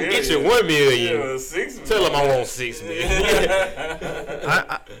you So $1 I can million. get you $1 million. Yeah, $6 million. Tell him I want $6 million.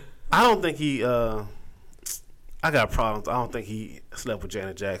 I don't think he. I got problems. I don't think he slept with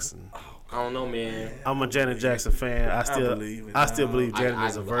Janet Jackson. I don't know, man. I'm a Janet Jackson fan. I still believe it. believe Janet I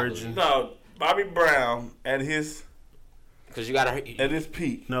is a believe virgin. it. No, Bobby Brown at his Because you gotta.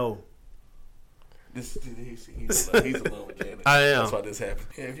 peak. No, He's in love with Janet. I am. That's why this happened.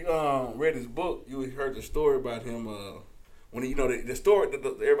 Yeah, if you read his book, you heard the story about him. When he, the story,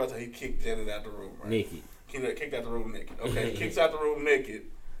 everybody said he kicked Janet out the room, right? Nikki. Kicked out the room naked. Okay, kicks out the room naked.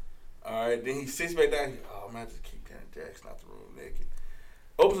 All right, then he sits back down. Oh man, I just kicked Janet Jackson out the room naked.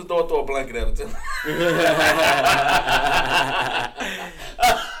 Opens the door, throw a blanket at him.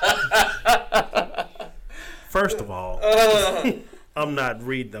 first of all, I'm not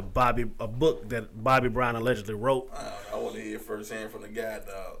reading a book that Bobby Brown allegedly wrote. I want to hear it firsthand from the guy,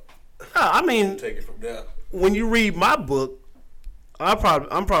 dog. I mean, Take it from there. when you read my book, I'm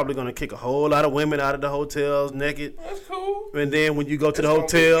probably gonna kick a whole lot of women out of the hotels naked. That's cool. And then when you go to the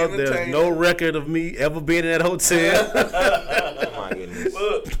It's gonna be hotel, there's entertaining. no record of me ever being in that hotel. Oh my goodness.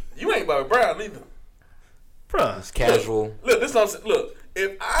 Look, you ain't Bobby Brown either. Bruh, It's casual. Look, this is what I'm saying. Look,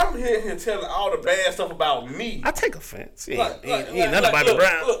 if I'm here telling all the bad stuff about me, I take offense. He like, ain't none of Bobby look,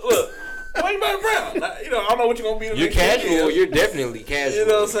 Brown. Look, you ain't Bobby Brown. Now, I don't know what you're gonna be. the You're next 10 casual. years. You're definitely casual. You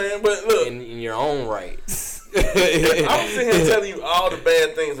know what I'm saying? But look, In your own right. I'm sitting here telling you all the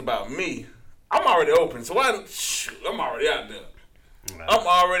bad things about me. I'm already open, so I'm already out there. I'm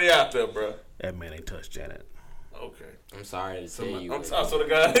already out there, bro. That man ain't touched Janet. Okay. I'm sorry to tell you. I'm sorry, so the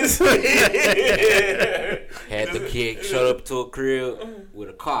guys. Had the kick, showed up to a crib with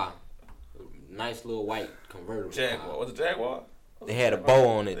a car. Nice little white convertible Jaguar. car. What's a Jaguar? They had a bow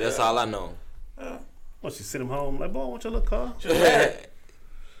on it. That's all I know. Once you send him home, like, boy, I want your little car.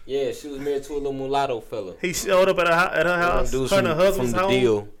 Yeah, she was married to a little mulatto fella. He showed up at her house. Dude Her and her from husband's the home.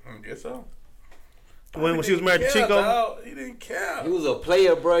 deal. I guess so. When she was married to He didn't care, Chico. dog. He didn't care. He was a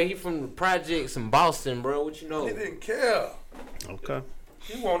player, bro. He from the projects in Boston, bro. What you know? He didn't care. Okay.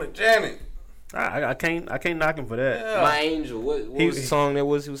 He wanted Janet. I can't knock him for that. Yeah. My Angel. What He- was the song that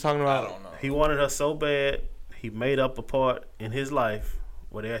was he was talking I about? don't know. He wanted her so bad, he made up a part in his life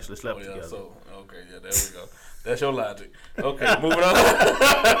where they actually slept Oh, yeah, together. so, okay, yeah, there we go. That's your logic. Okay, moving on.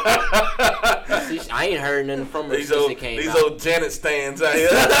 I ain't heard nothing from her These since old, it came these out. old Janet stands out here.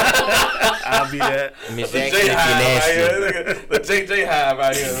 I'll be that. Miss The Jackson, J if you Hive out nasty. here. The JJ Hive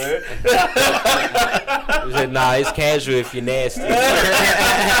out here, man. He said, nah, it's casual if you're nasty.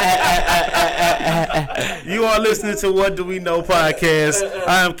 You are listening to What Do We Know podcast.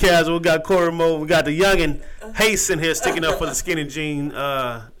 I am Casual. We got Corey Mo. We got the youngin' Haste in here sticking up for the skinny jean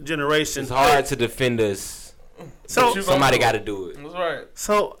generation. It's hard to defend us. So Somebody got to do it. That's right.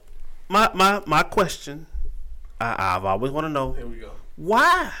 So my question, I've always want to know, Here we go.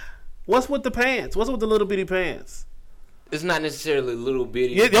 why? What's with the pants? What's with the little bitty pants? It's not necessarily little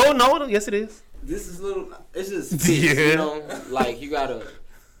bitty. Yeah, oh no, yes it is. This is little. It's just fits, Yeah. you know, like you gotta.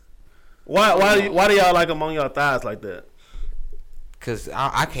 Why do y'all like them on y'all thighs like that? Cause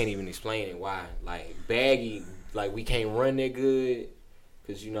I can't even explain it. Why? Like baggy. Like we can't run that good.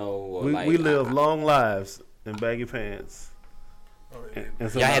 Cause you know. Or We, like, we live long lives in baggy pants. And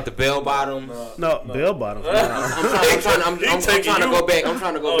so Y'all had the bell bottoms. no bell bottoms. I'm trying to go back. I'm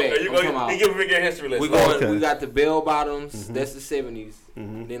trying to go back. You I'm talking go. about- You give a big history lesson. We going. Okay. We got the bell bottoms. That's the 70s.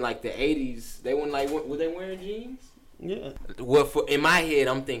 Then like the 80s, they weren't like. Were they wearing jeans? Yeah, Well, in my head,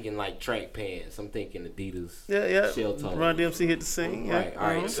 I'm thinking like track pants. I'm thinking Adidas. yeah. Shell toe. Run DMC hit the scene. Yeah. Right. All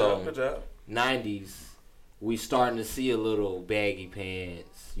right. Good So job. Good job. 90s, we starting to see a little baggy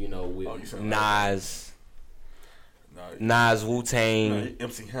pants. You know, with you sound Nas, No, Wu Tang.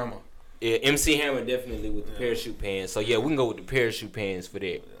 MC Hammer. Yeah, MC Hammer definitely with the parachute pants. So yeah, we can go with the parachute pants for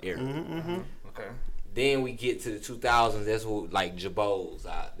that era. Okay. Then we get to the 2000s. That's what like Jabos.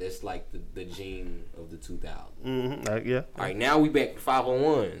 That's like the gene of the 2000s. Yeah. All right, now we back to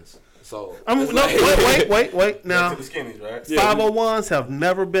 501s. So No, it's like- wait. Now, To the skinnies, right? 501s have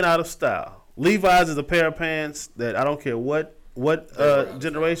never been out of style. Levi's is a pair of pants that I don't care what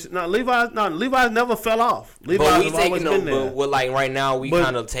generation. Levi's never fell off. Levi's But we have always taking been them, there. but we're like right now we But-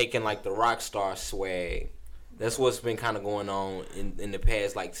 kind of taking like the rock star swag. That's what's been kind of going on in the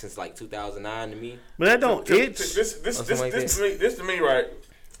past, like since like 2009 to me. But that don't itch. This something like to me, right?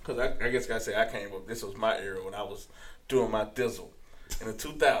 Because I guess I say I came up. This was my era when I was doing my thizzle in the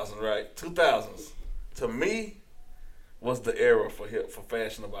 2000s, right? 2000s to me was the era for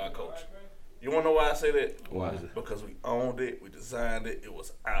fashion of our culture. You want to know why I say that? Why? Because we owned it, we designed it, it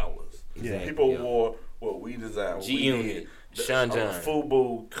was ours. Exactly, People yeah. wore what we designed. What we G-Unit, did. Sean John.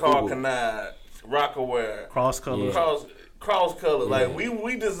 FUBU, Carl FUBU. Kanai, Rockaware. Cross color. Yeah. Cross color. Yeah. Like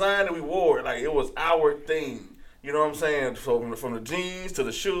we designed it, we wore it. Like it was our thing. You know what I'm saying? So from the jeans to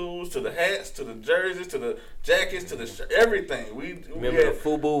the shoes to the hats to the jerseys to the jackets to the everything. We Remember had, the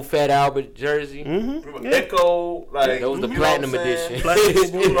FUBU Fat Albert jersey? remember Echo, like That was the you know platinum what I'm saying? edition. Platinum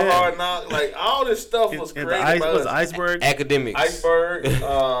School of yeah. Hard Knock, like all this stuff was And created by was us. iceberg. Academics. Iceberg,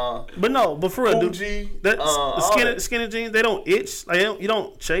 But for real, dude, Fuji, that all skinny, that. skinny jeans, they don't itch. Like you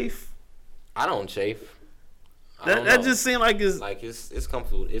don't chafe. I don't chafe. I don't That know. just seemed like it's. Like it's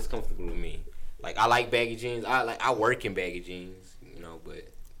comfortable. It's comfortable with me. Like I like baggy jeans. I work in baggy jeans, you know. But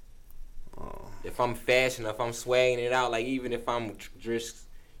if I'm fashion, if I'm swagging it out, like even if I'm dressed,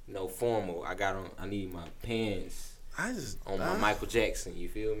 you know, formal, I need my pants I just on my Michael Jackson. You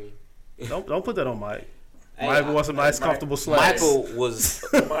feel me? don't put that on Mike. Hey, Michael wants some nice, Mike- comfortable slacks. Michael was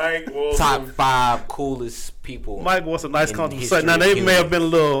Mike was top 5 coolest people. Mike wants some nice, in comfortable history slacks. Now of they may human- have been a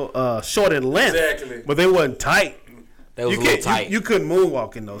little short in length, Exactly. but they wasn't tight. That was You a little can't. tight. You couldn't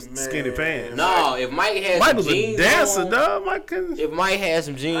moonwalk in those Man. skinny pants. No, if Mike had Mike some was a jeans dancer, on, dog. Mike couldn't. if Mike had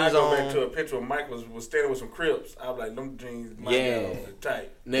some I jeans go on, back to a picture of Mike was standing with some Crips. I was like, them jeans, Mike Yeah. got on, they're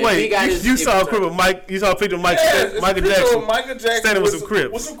tight. now, if he Wait, got his- you if- saw a clip of Mike. You saw a picture of Mike, Yes, it's a Michael picture Jackson. of Michael Jackson standing with some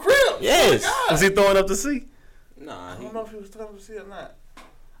Crips. With some Crips. Yes. Oh my God. Was he throwing up the sea? Nah, I he, don't know if he was trying to see it or not.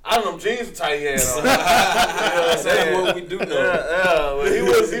 I don't know if jeans were tight he had on. You know what I'm saying? That's what we do know. Yeah, but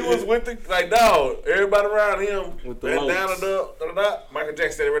he was with the like dog. Everybody around him With the and down lows. and up. Michael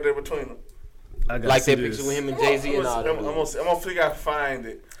Jackson standing right there between them. I gotta like see that this. picture with him and Jay Z and all I'm that. gonna figure out find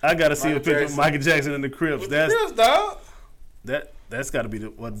it. I gotta see a Michael picture Jackson. of Michael Jackson and the Crips. With That's the Crips, dog. that's got to be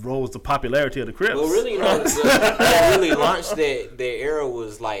what rose the popularity of the Crips. Well, really, you know, what really launched that era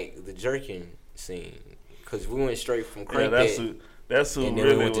was like the jerking scene, because we went straight from Yeah, crank that's who and then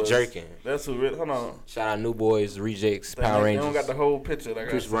we really went to was. jerking. That's who really. Hold on. Shout out New Boys, Rejects, Power They don't Rangers, got the whole picture. Like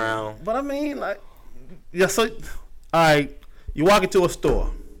Chris Brown. But I mean, like, yeah. So, all right, you walk into a store.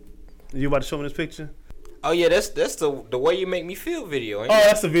 You about to show me this picture? Oh yeah, that's the way you make me feel video. Ain't Oh, it?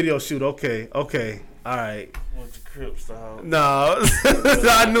 that's a video shoot. Okay, all right. With the Crips, dog. No,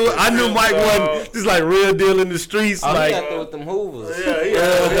 I knew Mike wasn't just like real deal in the streets. Oh, like, he out there with them Hoovers.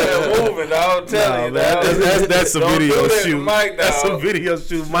 Yeah, moving, dog. I'm telling no, you, man, dog. that's a Don't video do that to shoot. Mike, That's a dog. video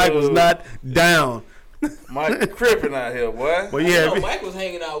shoot. Mike was not down. Mike crippin' out here, boy. But I yeah, know Mike was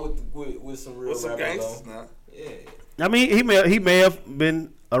hanging out with some real With some rappers, gangsters though. now. Yeah. I mean, he may have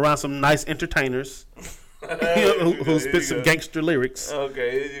been around some nice entertainers who spit some gangster lyrics.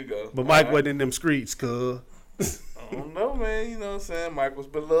 Okay, here you go. But Mike wasn't in them streets, cuz. I don't know, man. You know what I'm saying? Mike was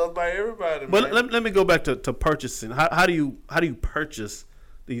beloved by everybody, But man. let me go back to purchasing. How do you purchase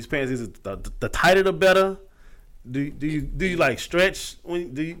these pants? Is it the tighter the better? Do you like stretch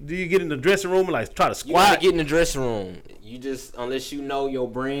when do you get in the dressing room and like try to You gotta squat? get in the dressing room. You just, unless you know your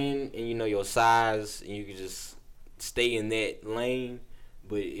brand and you know your size, and you can just stay in that lane.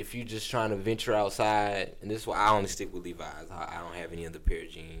 But if you just trying to venture outside, and this is why I only stick with Levi's. I don't have any other pair of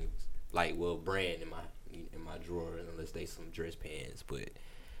jeans, like brand in my drawer, unless they some dress pants. But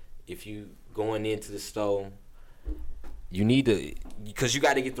if you going into the store, you need to, because you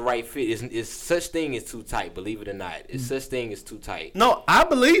got to get the right fit. It's such thing as too tight. Believe it or not, it's such thing as too tight. No, I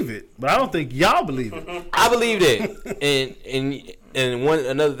believe it, but I don't think y'all believe it. I believe that. And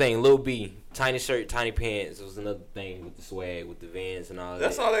another thing, Lil B, tiny shirt, tiny pants was another thing with the swag, with the Vans and all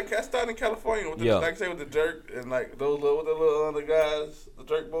That's that. all that cat started in California with the, Yeah. like I say, with the jerk and like those little other guys, the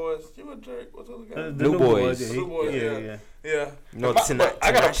jerk boys. You a jerk? What's the other guy? The New Boys. yeah, New Boys, yeah, yeah. yeah. Yeah. No, But tonight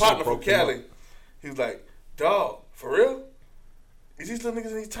I got a shit partner from broke him Cali. He was like, dog, for real? Is these little niggas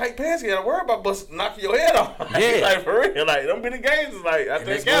in these tight pants? You gotta worry about knocking your head off. Yeah. Like, for real. Like, them be the games. Is like, I And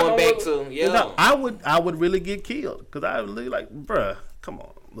that's think going back to, No, I would really get killed because I would really like, bruh, come on,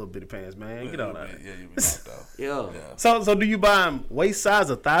 little bitty pants, man, get on that. Yeah, you be knocked out. yeah. Yeah. So do you buy them waist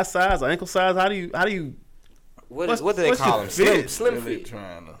size or thigh size or ankle size? How do you? What What's- do they what's call your them? fit? Slim Really fit.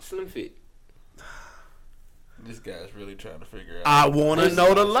 trying to. Slim fit. This guy's really trying to figure out. I want to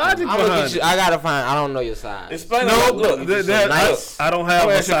know the logic I'm gonna behind get you. it. I gotta find. I don't know your size. Explain No, it. Look, nice. I don't have Let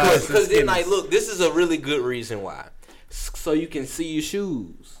me a ask you a size. question. Because then, like, look, this is a really good reason why. So you can see your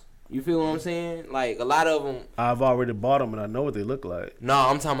shoes. You feel what I'm saying? Like, a lot of them. I've already bought them and I know what they look like. No,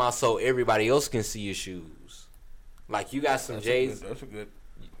 I'm talking about so everybody else can see your shoes. Like, you got some J's. That's a good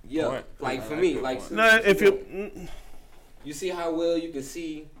Yeah. point. Like, for That's a me, good like, point. No, if you, you see how well you can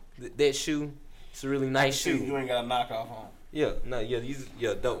see that shoe? It's a really nice shoe. You ain't got a knockoff on. Yeah, no, yeah, these,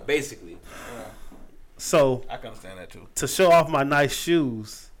 yeah, dope. Basically, so I can understand that too. to show off my nice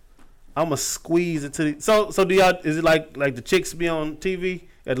shoes, I'ma squeeze into the. So do y'all? Is it like the chicks be on TV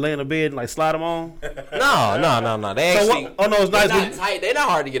at lay in the bed and like slide them on? no. They So actually, what, on those they're nights, not tight. They're not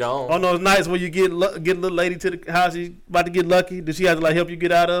hard to get on. on those nights where you get a little lady to the house, she's about to get lucky. Does she have to like help you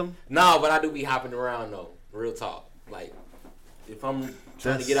get out of them? No, but I do be hopping around though. Real talk. Like, if I'm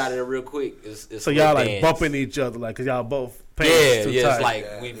trying to get out of there real quick, it's So y'all like dance. bumping each other like cause y'all both Yeah, pants too yeah. tight. It's like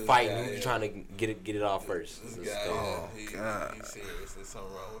Yeah, we this fighting. guy, We yeah. trying to get it off first. This It's guy, dope. he's serious. There's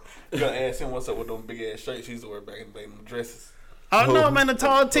something wrong with. You gotta ask him what's up with them big ass shirts he used to wear back in the day, them dresses. Oh no, man, the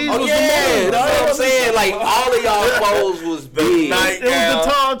tall tees Oh was yeah, the move, that's dog. what I'm saying. Like all of y'all clothes was big. night- It was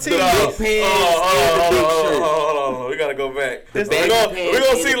the tall tees. Big pants and the big shirt. Hold on. We gotta go back. It's We're baggy gonna pants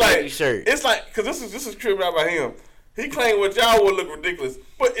and see the like baggy shirt. it's like because this is tripping out by him. He claimed what y'all would look ridiculous,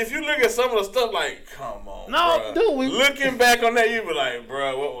 but if you look at some of the stuff, like, come on, No, bruh. dude, we- looking back on that, you be like,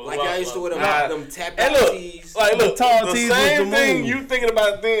 bro, what was Like up, y'all used to wear Nah. them tap Hey, out look, tees. like, look, The tall the tees was same the thing move. you thinking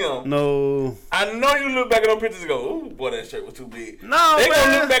about them. No, I know you look back at them pictures and go, ooh, boy, that shirt was too big. No, they gonna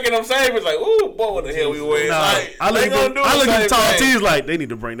man. look back at them same pictures like, ooh, boy, what the hell we wearing? nah. Like, I look they gonna at do I the look same at tall thing. tees like they need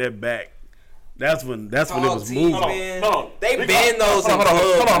to bring that back. That's when it Tall was tees, moving. Hold on, man. hold on. They We ban got- those in hold on,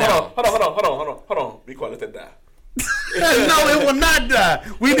 clubs hold on, now. hold on. Be quiet, let that die. No, it will not die.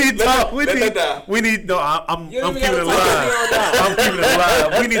 We need tall. We let need. that die. We need. No, I'm You keeping don't even it gotta talk to me alive. on I'm keeping it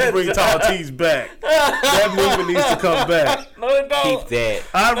alive. We need to bring tall tees back. That movement needs to come back. No, it don't. Keep that.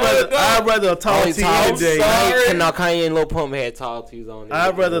 I'd rather a tall Only tee tall any day. sorry. Now Kanye and Lil Pump had tall tees on.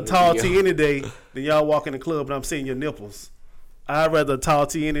 I'd rather a tall tee any day than y'all walk in the club and I'm seeing your nipples. I'd rather a tall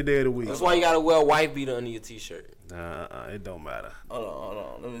tee any day of the week. That's why you gotta wear a wife beater under your t-shirt. Nah, it don't matter. Hold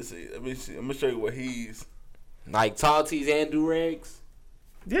on. Let me see. I'm gonna show you what he's. Like tall tees and do-rags.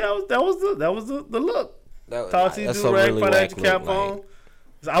 Yeah, that was the look. Tall tee, That's do a rag, really financial whack cap look, on. like-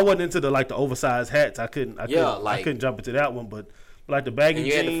 So I wasn't into the oversized hats. I couldn't jump into that one, but like the baggy And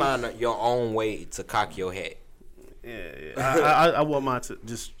you jeans. had to find your own way to cock your hat. Yeah. I want mine to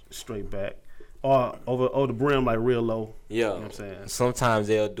just straight back or over the brim like real low. Yeah. You know what I'm saying? Sometimes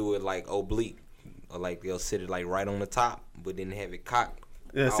they'll do it like oblique. Or like they'll sit it like right on the top, but then have it cocked.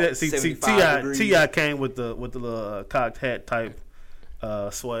 Yeah, out see, 75 degrees. T.I. came with the little cocked hat type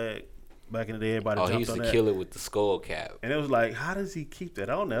swag back in the day. Everybody Oh, he jumped used on to that. kill it with the skull cap. And it was like, how does he keep that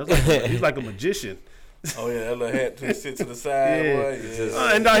on there? It was like, he's like a magician. Oh yeah, that little hat to sit to the side. Yeah. Boy.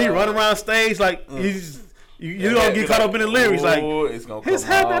 Yeah. And now he run around stage like You don't get caught up in the lyrics. Like, it's gonna his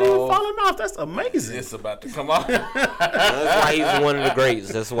come head not even off. falling off. That's amazing. It's about to come off. That's why he's one of the greats.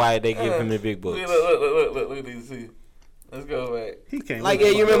 That's why they give him the big bucks. Look at these. See. Let's go back. He can't. Like, yeah,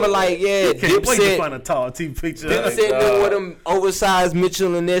 you remember, like, yeah, He can't wait to Dipset. find a tall T picture. Dipset them with them oversized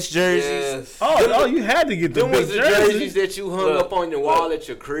Mitchell and Ness jerseys. Yes. Oh, you had to get the Them was big the jerseys. jerseys that you hung up on your wall at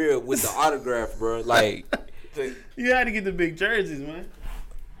your crib with the autograph, bro. Like, You had to get the big jerseys, man.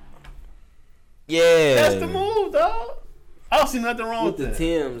 yeah. That's the move, dog. I don't see nothing wrong With with the that.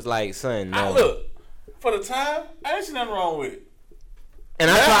 Timbs, like, son, no. Look, for the time, I ain't see nothing wrong with it. And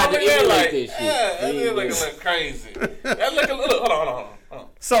I tried to emulate like, this shit. yeah, that Yeah. looking like crazy. That looking, look, hold on.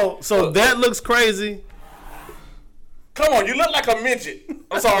 So that looks crazy. Come on, you look like a midget.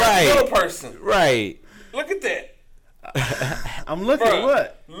 I'm sorry, Right. little person. Right. Look at that. I'm looking at Bruh.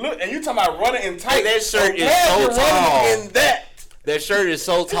 what? Look, and you talking about running in tight. Hey, that shirt is glad so you're running tall. in that. That shirt is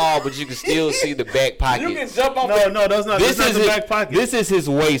so tall, but you can still see the back pocket. You can jump off No, that's not. This That's not is the his back pocket. This is his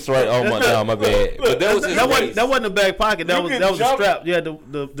waist, right? Oh my god, my bad. But that was his that waist. wasn't the back pocket. That You was can the jump- strap. Yeah, the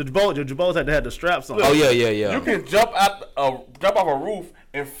Jabos. Your Jabos had to have the straps on. Oh yeah. You can jump off a roof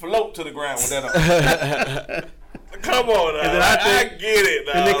and float to the ground with that on. Come on, now. then I get it.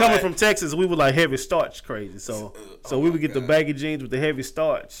 Now. And then coming Like, from Texas, we were like heavy starch crazy. So we would get the baggy jeans with the heavy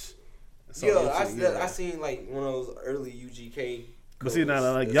starch. So I seen like one of those early UGK. But see now,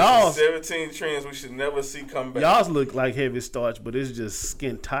 like this y'all, is 17 trends we should never see come back. y'all's look like heavy starch, but it's just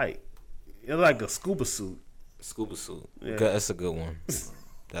skin tight. It's like a scuba suit. Scuba suit. Yeah. That's a good one.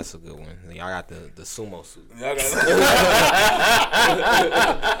 That's a good one. Y'all got the sumo suit. Y'all got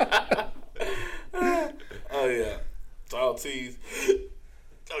Oh yeah, tall tees.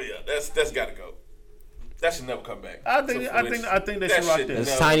 Oh yeah, that's got to go. That should never come back. I think they should rock that. never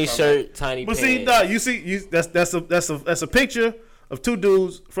It's tiny come shirt, tiny But pants. see, that's a picture of two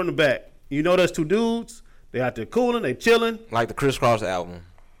dudes from the back. You know, there's two dudes. They out there cooling, they chilling. Like the Criss Cross album.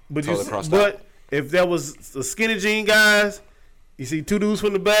 But Totally crossed but if there was the skinny jean guys, you see two dudes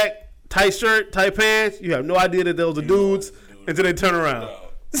from the back, tight shirt, tight pants. You have no idea that those are dudes until they turn around. No.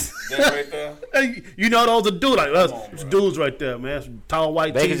 That right there. Hey, you know those are dudes. Like that's on, bro. dudes right there, man. Some tall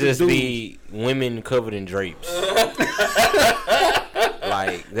white They tees. could just dudes. be women covered in drapes. Like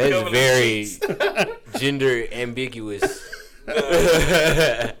that's Covered in very gender ambiguous.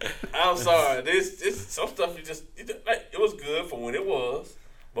 I'm sorry. This some stuff you just like. It was good for when it was,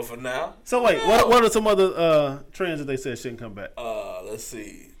 but for now. So wait, what are some other trends that they said shouldn't come back? Let's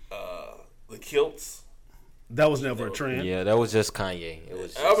see. The kilts. That was never a trend. Yeah, that was just Kanye. It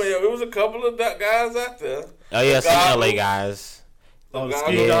was. I mean, it was a couple of guys out there. Oh yeah, some goggles. LA guys. Oh, the goggles.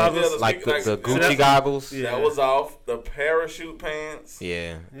 ski Yeah, goggles. like the So Gucci that's- goggles. Yeah. That was off. The parachute pants.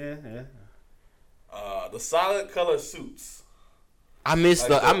 Yeah. Yeah. The solid color suits. I missed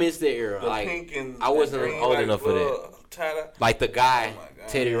Like I missed the era. The Like pink and I wasn't the green, old like, enough for that. Tighter. Like the guy, Oh my God.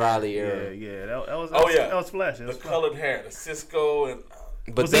 Teddy Riley Yeah, era. yeah. That was. Oh yeah. That was flashy. That The was flashy. colored hair, the Cisco and.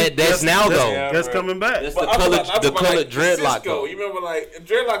 But see, that's now though. yeah. That's bro. coming back. That's But the I'm colored talking the about, colored like, dreadlock Cisco. though. You remember like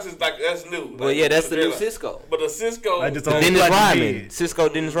dreadlocks is like that's new. Well, Like, yeah, that's the new dreadlock. Cisco. But the Cisco, Like just like, a- Dennis platinum Rodman. head. Cisco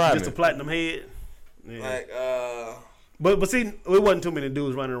Dennis Just a Rodman. platinum head. Yeah. But see, it wasn't too many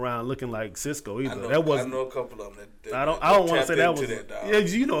dudes running around looking like Cisco I either. know, That was. I know a couple of them. That I don't want to say that was. Yeah,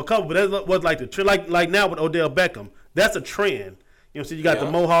 you know a couple, but that was like the trend. Like now with Odell Beckham, that's a trend. You know, what I'm saying? You got the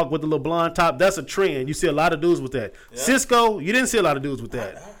Yeah. mohawk with the little blonde top. That's a trend. You see a lot of dudes with that. Cisco, you didn't see a lot of dudes with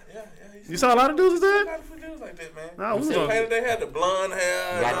that. Yeah. You saw a lot of dudes with A that. lot of dudes like that, man. Nah, we The don't- painted they had the blonde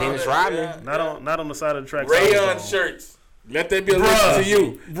hair. You got and all Dennis that, Rodman. yeah. Not on the side of the track. Rayon shirts. Let that be a Bruh. lesson to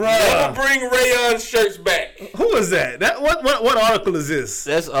you. Bruh. Never bring rayon shirts back. Who is that? That what article is this?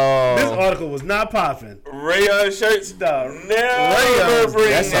 That's This article was not popping. Rayon shirts. Dog. Never Rayons, bring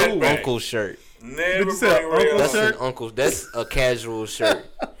that's that an back. uncle shirt. Never Did you say bring uncle rayon That's shirt? an uncle. That's a casual shirt.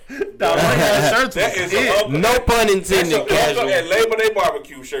 Dog, Rayon shirts That was is an it. uncle. No pun That's intended. an uncle at Casual. Labor Day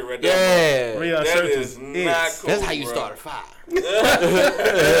barbecue shirt right there. Yeah. Rayon That shirts is was not it. cool. That's how you bro. start a fire.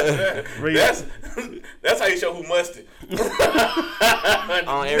 That's how you show who musty.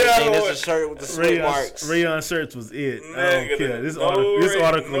 On everything, that's a shirt with the sweat marks. Rayon shirts was it. I don't Nigga, care. This no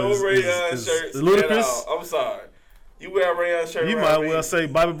article no rayon is shirts ludicrous. at all. I'm sorry. You wear a rayon shirt. You around might me. well say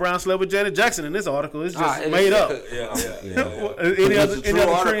Bobby Brown slept with Janet Jackson in this article. It's just and made it's- up. Yeah. Any It's other a true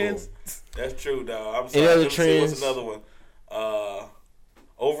article. trends? That's true, dog. I'm Any sorry. other Let me see, what's trends? another one?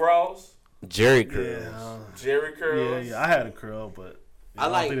 Overalls, Jerry curls. Jerry curls. Yeah. I had a curl, but I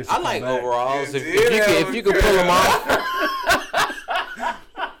don't think they should I come like back. overalls. You If did you have if a you could pull them curl. off.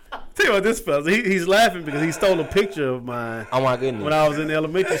 Tell you what, this fella, he's laughing because he stole a picture of mine Oh my when goodness. I was in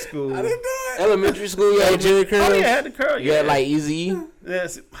elementary school. I didn't do it. Elementary school, you had Jerry curls. Oh yeah, I had the curl. You had like Easy.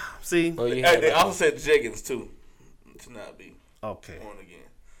 Yes. See. Oh, you Hey, had they like, also said Jeggings too. To not be Okay. born again.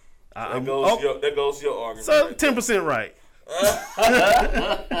 I'm- That goes to your argument. So right there. 10% right.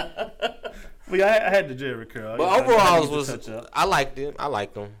 I had the Jerry curl. but I had to overalls get the was touch up. I liked them. I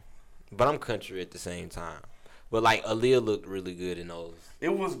liked them, but I'm country at the same time. But like Aaliyah looked really good in those. It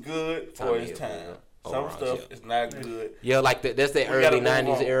was good for Tommy its Hilfiger time. Some overalls, stuff yeah. is not good. Yeah, like that's the We gotta early move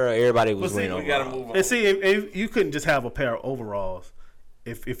 '90s on. era. Everybody was But see, wearing We gotta overalls. move on. And see, if you couldn't just have a pair of overalls.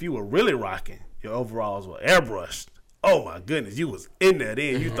 If you were really rocking, your overalls were airbrushed. Oh my goodness, you was in that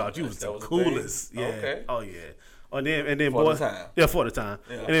in. You thought you was the was a coolest. thing? Yeah. Okay. Oh yeah. And then For the boys. time. Yeah, for the time.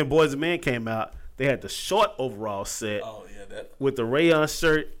 Yeah. And then Boys and Men came out. They had the short overall set Oh yeah, that. with the rayon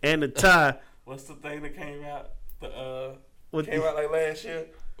shirt and the tie. What's the thing that came out? The With came out like last year.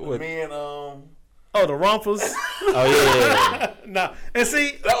 The What? men. Oh, the rompers. Oh yeah. Nah. And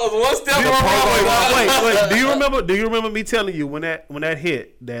see, That was one step wait. Do you remember me telling you when that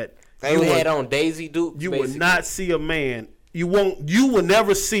hit that They you had would, on Daisy Duke. you basically. would not see a man. You will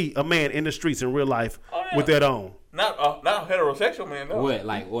never see a man in the streets in real life Oh, yeah. with that on. Not a heterosexual man. No. What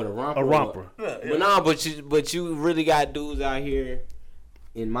like what a romper? A romper. Yeah, yeah. But nah, but you really got dudes out here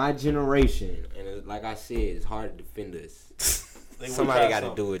in my generation, and like I said, it's hard to defend us. They would Somebody try got to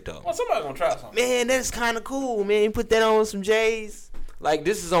something. do it though. Well, somebody gonna try something. Man, that's kind of cool, man. You put that on with some J's. Like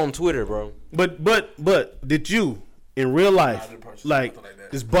this is on Twitter, bro. But did you in real life I didn't purchase like nothing like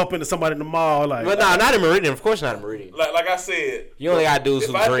that. just bump into somebody in the mall like? But nah, not in Meridian. Of course, not in Meridian. Like I said, You only gotta do if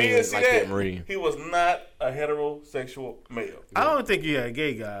some I did dreams see like that that, in Meridian. he was not a heterosexual male. I don't think you had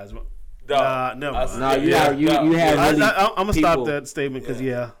gay guys. Dog. Nah, never I mind. said- Nah, you yeah, have you dog. you have I'm really gonna stop people- that statement because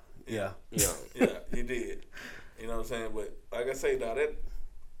yeah. Yeah. Yeah, he did. You know what I'm saying? But like I say, dog, that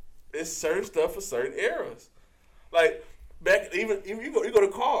it's certain stuff for certain eras. Like back, even you go to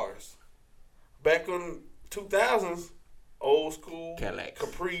cars. Back in 2000s, old school Cadillacs.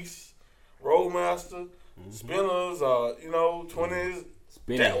 Caprice, Roadmaster, Spinners, 20s.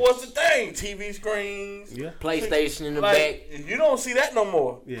 Spinners. That was the thing. TV screens. Yeah. PlayStation in the Like back. you don't see that no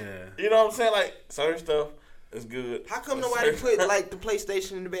more. Yeah. You know what I'm saying? Like certain stuff is good. How come But nobody certain- put like the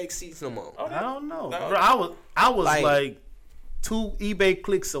PlayStation in the back seats no more? I don't know. No. Bro, I was Like- like 2 eBay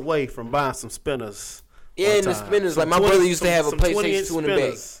clicks away from buying some spinners. Yeah, one and the time. spinners. Like Some my 20 brother used to some- have a some 20-inch PlayStation 2 in the back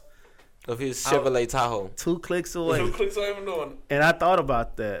spinners. of his Chevrolet Tahoe. 2 clicks Two away. clicks are even doing it. And I thought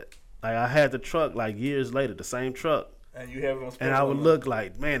about that. Like I had the truck like years later, the same truck. And you have it on And spinners I would on look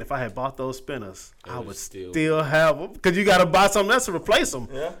like, man, if I had bought those spinners, I would would still- still have them. Because you got to buy something else to replace them.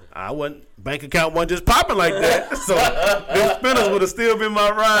 Yeah. I wasn't, bank account wasn't just popping like that. So those spinners would have still been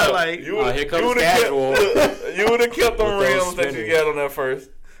my ride. Like, You Oh, here comes you would've casual. kept, you would have kept them With those rims that you spinners. got on there first.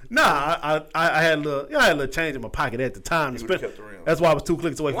 nah, I had a little change in my pocket at the time. You to would've spin- kept the rims. That's why I was 2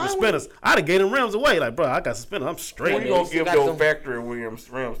 clicks away from Why the would- spinners. I'd have gave them rims away. Like, bro, I got some spinners. I'm Who straight. you man, gonna you give got your them- factory rims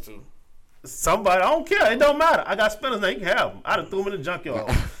to? Somebody, I don't care. It don't matter. I got spinners now. You can have them. I done threw them in the junkyard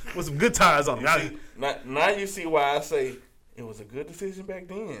with some good tires on them. Now you see why I say it was a good decision back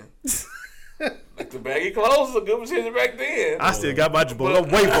then. Like the baggy clothes was a good decision back then. I still got my jabot. I'm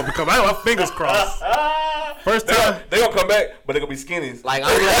waiting for them to come. I got my fingers crossed. First time. They gonna come back, but they gonna be skinnies. Like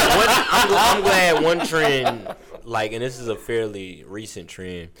I'm glad one trend, like, and this is a fairly recent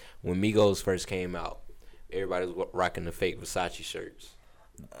trend. When Migos first came out, everybody was rocking the fake Versace shirts.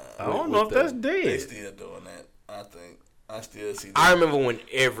 I don't know if that's They dead. still doing that. I think I still see. I That. remember when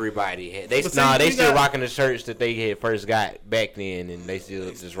everybody had they But see, they you still got- rocking the shirts that they had first got back then, and they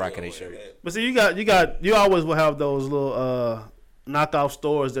still just rocking their shirts. But see, you always will have those little knockoff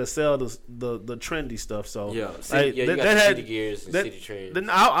stores that sell the trendy stuff. So Yeah, like, you that- got that the had- City Gears and that- City Trends. Then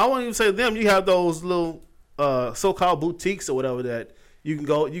I won't even say them. You have those little so-called boutiques or whatever that you can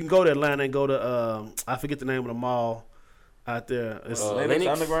go to Atlanta and go to I forget the name of the mall out there. It's, Lennox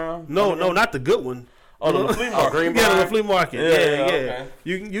Lennox? Underground. no, not the good one. Oh, the flea market. Green Yeah, the Bar? flea market. Yeah, Yeah. okay.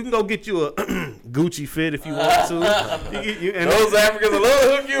 You can go get you a Gucci fit if you want to. And Those Africans will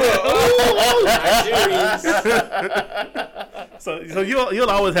hook you up. so you'll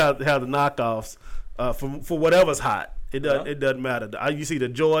always have the knockoffs for whatever's hot. It doesn't matter. You see the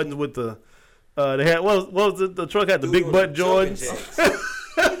Jordans with the they had what was the truck had the big butt Jordans.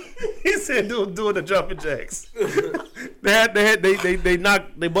 He said doing the jumping jacks.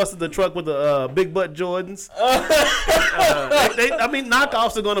 they busted the truck with the big butt Jordans.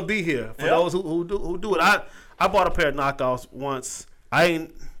 Knockoffs are gonna be here for those who do it. I bought a pair of knockoffs once.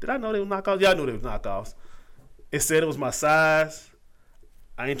 Did I know they were knockoffs? Yeah, I knew they were knockoffs. It said it was my size.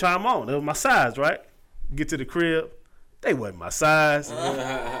 I ain't trying them on. It was my size, right? Get to the crib. They wasn't my size.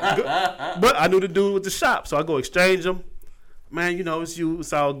 But I knew the dude with the shop, so I go exchange them. Man, it's you.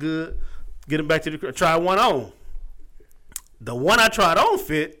 It's all good. getting back to the try one on. The one I tried on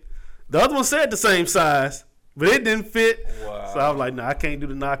fit. The other one said the same size, but it didn't fit. Wow. So I was like, I can't do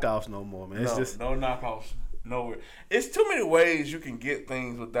the knockoffs no more, man. It's No, just no knockoffs. Nowhere. It's too many ways you can get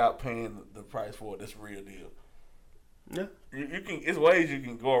things without paying the price for it. That's a real deal. yeah. You can. It's ways you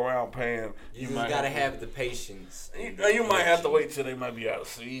can go around paying. You just might gotta have the patience. You might have to wait till they might be out of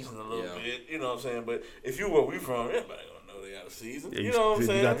season a little Yeah. bit. You know what I'm saying? But if you where we from, everybody gonna know they out of season. Yeah, you know what I'm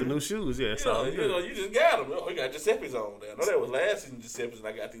saying? You got the new shoes, yeah. So You just got them. You got Giuseppe's on there. I know that was last season Giuseppe's, and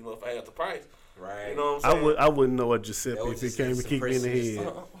I got these motherfuckers at the price. Right. You know what I'm saying? I wouldn't know what Giuseppe That if was it just came and some kicked me in the precious-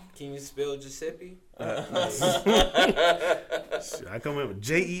 head. Can you spell Giuseppe? Shit, I can remember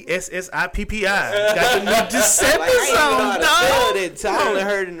JESSIPPI. Got the new Giuseppe Like, I ain't know how song, to spell dog. that. I only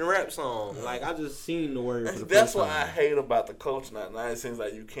heard it in the rap song. Like I just seen the word for the That's first what I time. hate about the culture now. Now it seems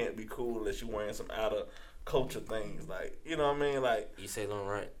like you can't be cool unless you're wearing some out of culture things. Like, you know what I mean? Like, You say Lil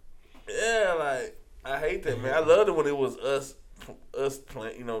right. yeah, like, I hate that, man. I loved it when it was us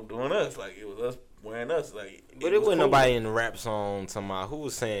playing, doing us. Like, it was us wearing us. Like, But it was wasn't cool. nobody in the rap song talking about who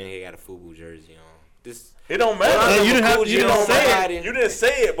was saying he got a FUBU jersey on. This It don't matter. you didn't have- You you didn't say it. You didn't say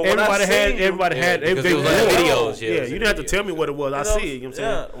it, but Everybody when I had, see you, everybody had, because they it was wore in it. videos, yeah, it Yeah, was you in didn't have to videos. tell me what it was. I you know, see it. You know what I'm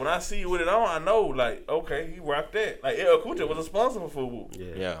saying? Yeah, when I see you with it on, I know, like, okay, he rocked that. Like, El Kucha was a sponsor for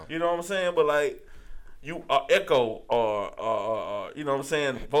FUBU. yeah. You know what I'm saying? But like, you Echo or you know what I'm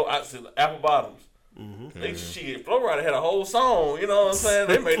saying? Apple Bottoms. Mm-hmm. They shit. Flow Rider had a whole song. You know what I'm saying?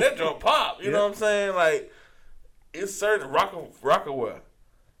 They made that jump pop. You know what I'm saying? Like, it's certain Rockaware.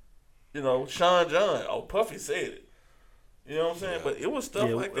 You know, Sean John. Oh, Puffy said it. You know what I'm saying? But it was stuff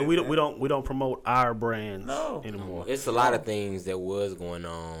Yeah, like that. we man. don't promote our brands No. anymore. It's a lot of things that was going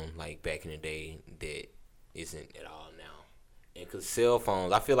on like back in the day that isn't at all now. And because cell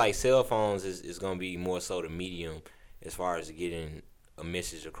phones, I feel like cell phones is going to be more so the medium as far as getting a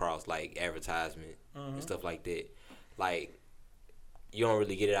message across, like advertisement and stuff like that. Like, you don't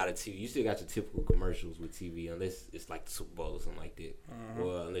really get it out of TV. You still got your typical commercials with TV, unless it's like the Super Bowl or something like that,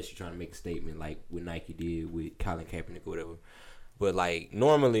 or unless you're trying to make a statement like what Nike did with Colin Kaepernick or whatever. But like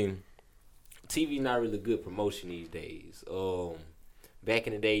normally, TV not really good promotion these days. Back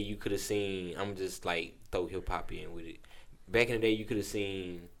in the day, you could have seen. I'm just like throw hip hop in with it. Back in the day, you could have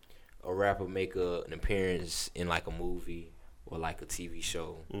seen a rapper make an appearance in like a movie or like a TV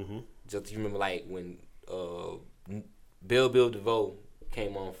show. Mm-hmm. Just you remember like when Bill DeVoe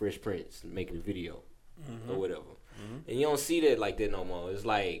came on Fresh Prince making a video or whatever, and you don't see that like that no more. It's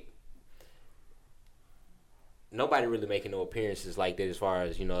like nobody really making no appearances like that as far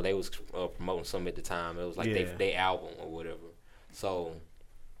as they was promoting something at the time. It was like they album or whatever. So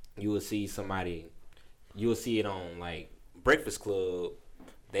you will see somebody, you will see it on like Breakfast Club.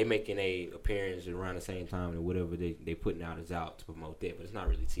 They making a appearance around the same time and whatever they putting out is out to promote that, but it's not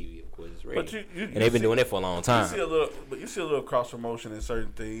really TV, of course. It's radio. But you and they've been doing it for a long time. You see a little cross promotion in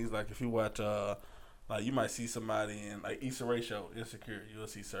certain things. Like if you watch, like you might see somebody in like Issa Rae show, Insecure. You'll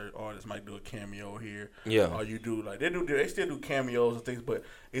see certain artists might do a cameo here. Yeah. Or you do like they still do cameos and things, but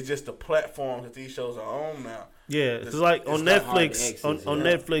it's just the platforms that these shows are on now. Yeah, it's like on not hard to Netflix. access, On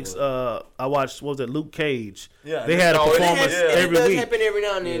yeah. Netflix, I watched what was it, Luke Cage. Yeah, they had a oh, it performance is, every it does week. happen every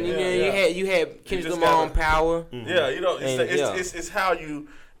now and then. Yeah. You had Kendrick just Lamar on gotta- Power. Yeah, And, it's how you.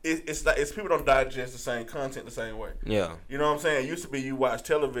 It's like people don't digest the same content the same way. Yeah. You know what I'm saying? It used to be you watch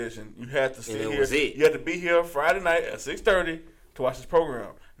television, you had to sit it here. was it. You had to be here Friday night at 6:30 to watch this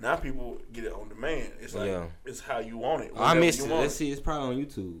program. Now people get it on demand. It's like it's how you want it. I whenever missed you it. want Let's see. It's probably on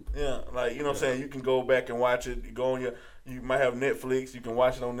YouTube. Yeah, like you know what I'm saying. You can go back and watch it. You go on you might have Netflix. You can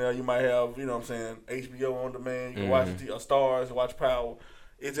watch it on there. You might have what I'm saying, HBO on demand. You can watch it, Stars, watch Power.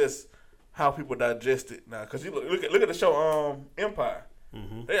 It's just how people digest it now. Cause you look at the show Empire.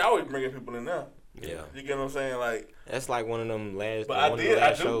 They always bringing people in there. Yeah. You get what I'm saying? Like, That's like one of them last. but one of the I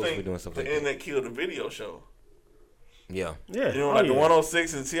last do shows we think doing the something like that. internet killed the video show. Yeah. Yeah, You know, like the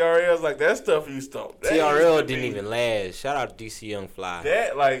 106 and TRLs, like that stuff used to. that used TRL to didn't be- even last. Shout out to DC Young Fly.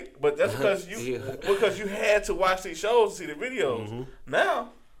 That like, but that's because Yeah. because you had to watch these shows to see the videos. Now,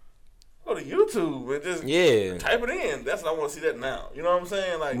 go to YouTube and just Yeah. type it in. That's what I want to see that now. You know what I'm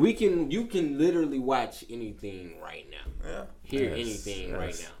saying? Like, You can literally watch anything right now. yeah, Hear Yes, anything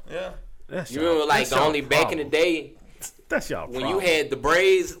right now. yeah. That's You y'all- remember like that's the y'all only back in the problem. day That's y'all when problem. you had the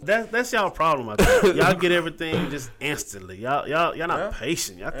braids. That's y'all problem. I think. Y'all get everything just instantly. Y'all not Yeah.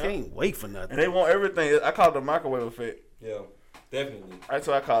 patient. Y'all can't wait for nothing. And they want everything. I call it the microwave effect. Yeah, definitely. That's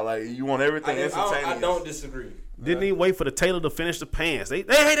what I call it. Like you want everything instantaneous. I don't disagree. Didn't even wait for the tailor to finish the pants. They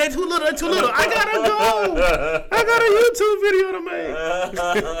too little. They too little. I gotta go. I got a YouTube video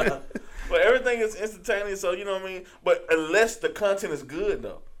to make. But everything is instantaneous, so you know what I mean. But unless the content is good,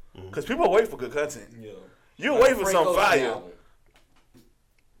 though, Because people wait for good content. Yeah. You Like wait a for Frank some Ocean fire. album.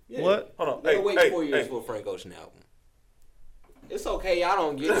 Yeah. What? Hold on. They'll Hey, wait hey, 4 years hey. for a Frank Ocean album. It's okay, y'all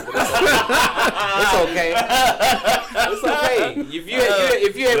don't get it. But it's okay. It's okay.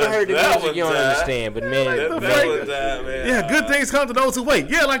 If you ever heard the That music, was you don't that. understand. But man, the That Frank- was that, man. Yeah, good things come to those who wait.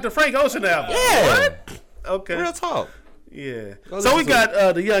 Yeah, like the Frank Ocean album. yeah, Okay. real talk. Yeah. Go So we listen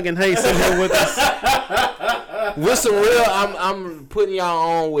got the Young and Hayes in here with us. With some real, I'm putting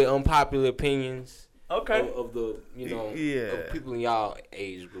y'all on with unpopular opinions Okay. of the Yeah. of people in y'all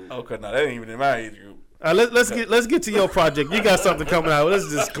age group. Okay, no, that ain't even in my age group. Let's get to your project. You got something coming out. Let's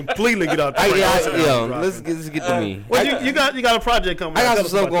just completely get out the Frank Ocean album dropping. Let's get to me. Well, you got a project coming I out. got Tell some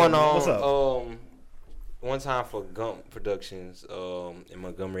us stuff about going that. on. What's up? One time for Gump Productions in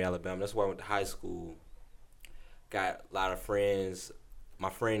Montgomery, Alabama. That's where I went to high school. Got a lot of friends. My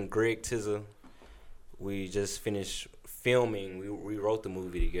friend Greg Tizza, we just finished filming. We wrote the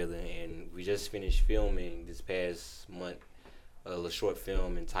movie together, and we just finished filming this past month a short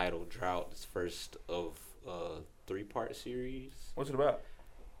film entitled Drought. It's first of a 3-part series. What's it about?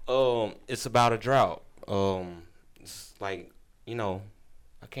 It's about a drought. It's like, I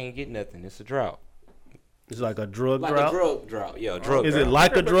can't get nothing. It's a drought. It's like a drug Like drought. a drug drought. Yeah, a drug Is drought. it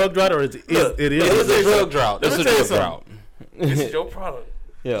like a drug drought or is it? Look, It It is. is a drug drought. Let It's me a tell you drug drought. This is your product.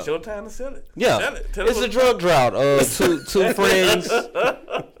 Yeah. It's your time to sell it. Yeah, Sell it. Tell it's us a what- drug drought.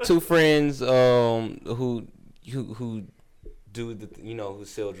 Two friends, who do who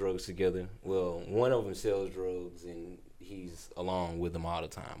sell drugs together. Well, one of them sells drugs and he's along with them all the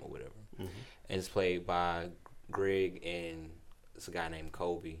time or whatever. And it's played by Greg and it's a guy named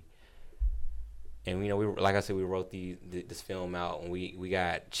Kobe. And we like I said, we wrote this film out, and we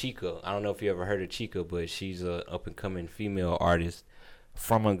got Chica. I don't know if you ever heard of Chica, but she's a up and coming female artist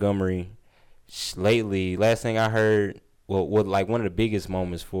from Montgomery. Lately, last thing I heard, what like one of the biggest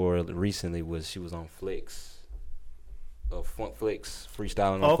moments for her recently was she was on Flex, Funk Flex,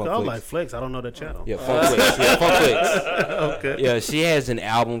 freestyling on Okay, Funk I Flex. like Flex. I don't know the channel. Yeah, Funk Flex. Yeah, Funk Flex. Okay. Yeah, she has an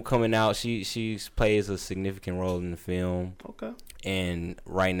album coming out. She plays a significant role in the film. Okay. And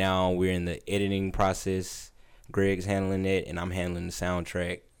right now we're in the editing process. Greg's handling it, and I'm handling the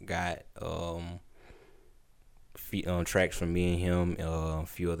soundtrack. Got tracks from me and him, a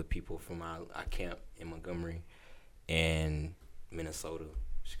few other people from our camp in Montgomery, and Minnesota,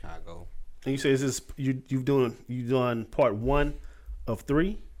 Chicago. And you say is this you doing part 1 of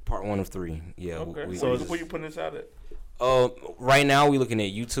 3? Part 1 of 3. Yeah. Okay. So Where you putting this out at? Right now we're looking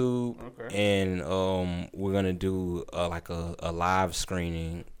at YouTube, Okay. and we're gonna do like a live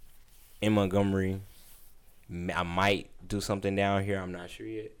screening in Montgomery. I might do something down here. I'm not sure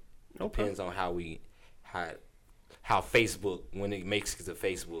yet. Okay. Depends on how Facebook, when it makes it to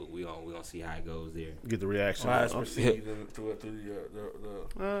Facebook, we gonna see how it goes there. Get the reaction. How it's Okay. perceived through the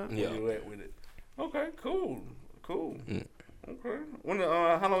Yeah. where you at with it. Okay, cool. Mm. Okay. When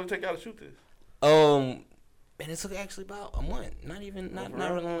how long did it take y'all to shoot this? And it took actually about a month. Not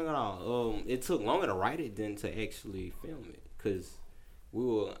really long at all. It took longer to write it than to actually film it, cause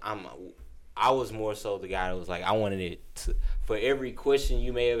I was more so the guy that was like, I wanted it to, for every question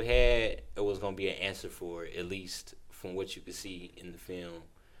you may have had, it was gonna be an answer for it, at least from what you could see in the film.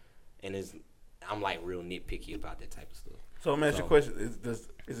 And I'm like real nitpicky about that type of stuff. So let me ask you a question: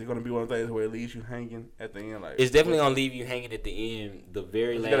 Is it going to be one of those where it leaves you hanging at the end? Like It's definitely gonna leave you hanging at the end. The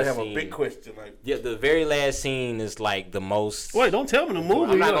very you last gotta have scene. a big question. Like Yeah, the very last scene is like the most. Wait, don't tell me the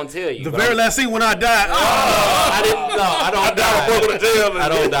movie. I'm not gonna tell you. The but very I'm- last scene when I died. I didn't. No, I don't die. I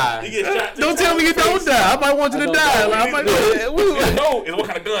don't die. you get shot. Don't tell me you don't die. I might want you to don't die. die. Like, I might. You know is what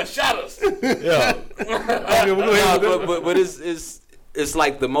kind of gun shot us. Yeah. Okay, we'll go ahead. No, but it's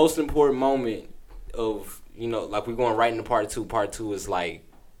like the most important moment of, like we're going right into part 2. Part 2 is like,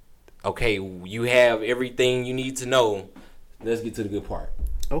 okay, you have everything you need to know. Let's get to the good part.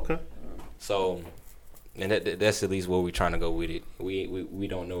 Okay. So, and that's at least where we're trying to go with it. We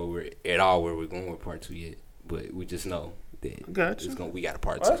don't know where we're going with part 2 yet, but we just know that Gotcha. we got a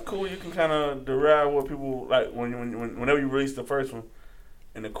part Well, 2. that's cool. You can kind of derive what people like whenever you release the first one,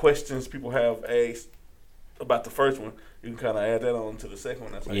 and the questions people have asked about the first one, you can kind of add that on to the second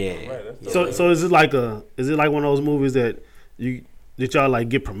one. That's like, Yeah. Right, that's So is it like one of those movies that y'all like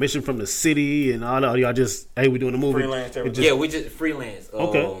get permission from the city and all that? Or y'all just, hey, we doing a movie? Freelance It everything. Yeah, we just freelance.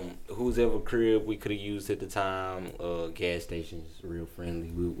 Okay. Whose ever crib we could have used at the time. Gas stations, real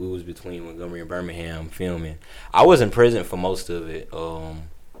friendly. We was between Montgomery and Birmingham filming. I wasn't present for most of it.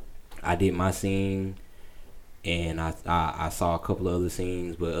 I did my scene, and I saw a couple of other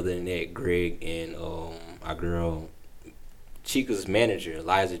scenes, but other than that, Greg and our girl Chica's manager,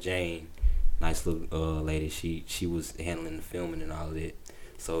 Eliza Jane, nice little lady. She was handling the filming and all of that.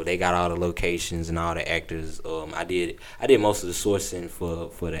 So they got all the locations and all the actors. I did most of the sourcing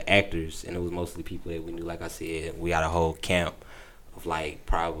for the actors, and it was mostly people that we knew. Like I said, we had a whole camp of like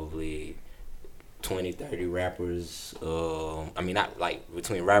probably 20, 30 rappers. I mean, not like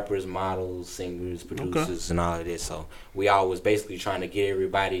between rappers, models, singers, producers, and all of this. So we all was basically trying to get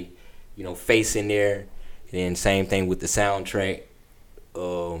everybody, face in there. And then same thing with the soundtrack.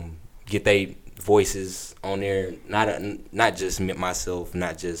 Get they voices on there. Not just myself,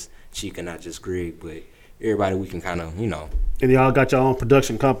 not just Chica, not just Greg, but everybody we can kind of, And y'all got your own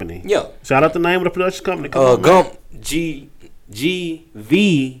production company. Yeah. Shout out the name of the production company. Come on, man. Gump GVMP.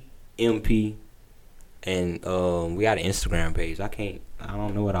 And we got an Instagram page. I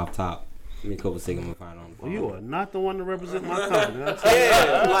don't know it off top. Give me a couple seconds to find it on the phone. Well, you are not the one to represent my company.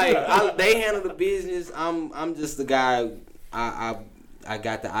 They handle the business. I'm just the guy. I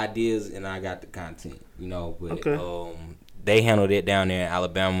got the ideas and I got the content, But okay. They handled it down there in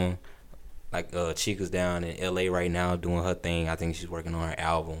Alabama. Like Chica's down in LA right now doing her thing. I think she's working on her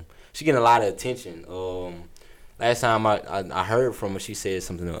album. She's getting a lot of attention. Last time I heard from her, she said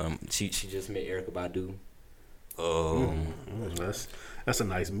something. She just met Erykah Badu. That's a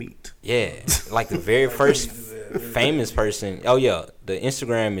nice meet. Yeah, like the very first famous person. Oh yeah, the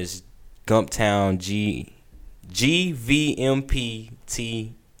Instagram is Gumptown GVMPTXWN.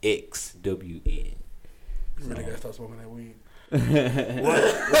 You really gotta start smoking that weed. I didn't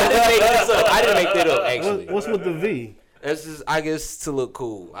make that up. Actually, What's with the V? That's just, I guess, to look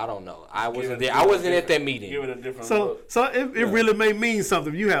cool. I don't know. I wasn't there. I wasn't at that meeting. Give it a different So look. it really may mean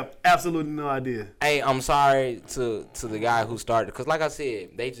something. You have absolutely no idea. Hey, I'm sorry to the guy who started, because like I said,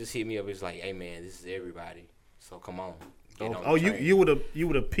 they just hit me up. It's like, hey man, this is everybody. So come on. You were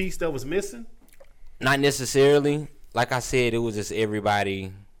the piece that was missing? Not necessarily. Like I said, it was just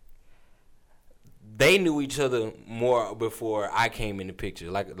everybody. They knew each other more before I came in the picture.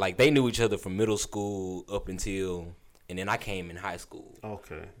 Like they knew each other from middle school up until, and then I came in high school.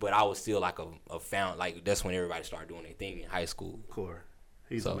 Okay. But I was still like a found, like that's when everybody started doing their thing in high school. Core.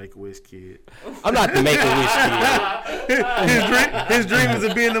 He's a Make-A-Wish kid. I'm not the Make-A-Wish kid. his dream is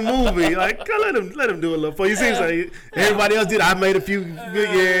to be in the movie. Like, let him do a little for you. Seems like everybody else did. I made a few.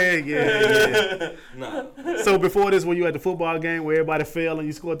 Yeah. Nah. So before this, were you at the football game where everybody fell and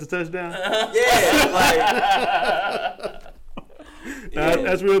you scored the touchdown? Yeah.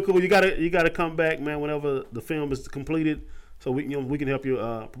 That's real cool. You gotta come back, man. Whenever the film is completed, so we can help you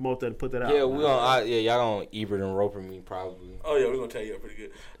promote that and put that out. Yeah, y'all gonna Ebert and Roper me probably. Oh yeah, we're gonna tell you pretty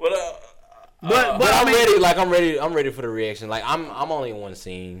good. But but I'm ready. Like I'm ready for the reaction. Like I'm only in one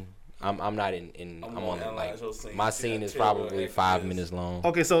scene. I'm not in. I'm on like my scene is probably 5 minutes long.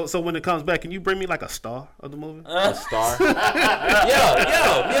 Okay, so when it comes back, can you bring me like a star of the movie? A star. Yeah.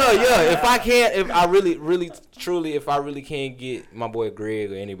 If I can't, if I really truly can't get my boy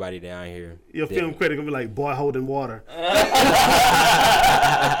Greg or anybody down here, your film critic gonna be like, boy holding water.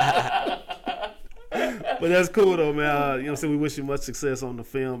 But that's cool though, man. So we wish you much success on the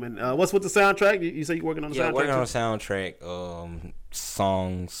film. And what's with the soundtrack? You say you're working on the soundtrack? Yeah, working on the soundtrack.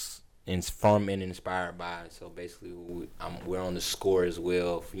 Songs from and inspired by. So basically, we're on the score as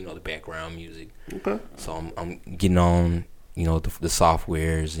well. For, the background music. Okay. So I'm getting on, the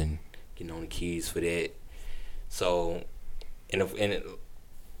softwares and getting on the keys for that. So,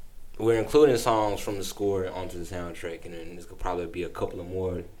 we're including songs from the score onto the soundtrack, and then there's could probably be a couple of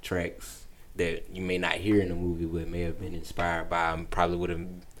more tracks that you may not hear in the movie, but may have been inspired by. Probably would have a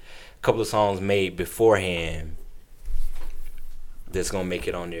couple of songs made beforehand that's gonna make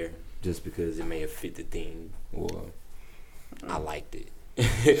it on there just because it may have fit the theme or I liked it. All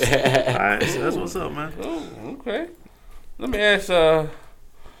right, so that's what's up, man. Oh, okay. Let me ask.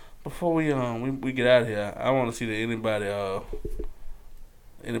 Before we get out of here, I want to see that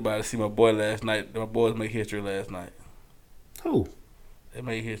anybody see my boy last night. My boys made history last night. Who? They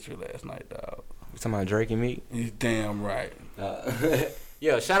made history last night, dog. You talking about Drake and Meek? He's damn right.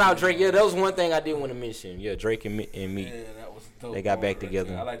 Yeah, shout out Drake. Yeah, that was one thing I did want to mention. Yeah, Drake and Meek. Yeah, that was dope. They got back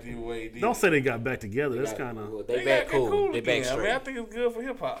together. I like the way he did. Don't say they got back together. That's kind of. They back cool. They back again. straight. I think it's good for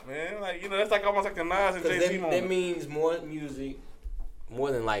hip hop, man. Like that's like almost like a Nas and Jay-Z moment. That means more music,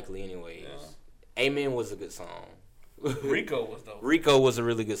 more than likely, anyways. Yeah. Amen was a good song. Rico was dope. Rico was a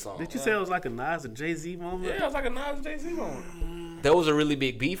really good song. Did you say it was like a Nas and Jay-Z moment? Yeah, it was like a Nas and Jay-Z moment. That was a really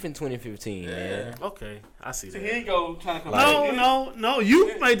big beef in 2015, man. Okay, I see that. He ain't go trying to come No.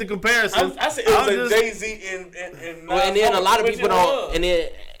 You made the comparison. I said it was like Jay-Z and well, and then a lot of people don't. And then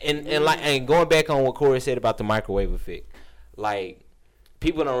and going back on what Corey said about the microwave effect, like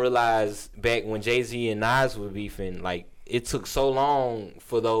people don't realize back when Jay-Z and Nas were beefing, like it took so long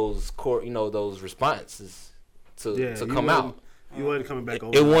for those those responses to come out. You wasn't coming back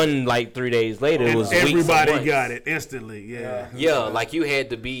over. It wasn't like 3 days later. It was weeks or everybody months. got it instantly. Yeah. Yeah, like you had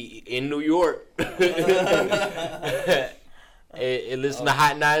to be in New York and listen to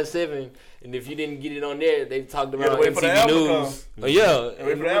Hot 97. And if you didn't get it on there, they talked about wait for the MTV album News. come. Wait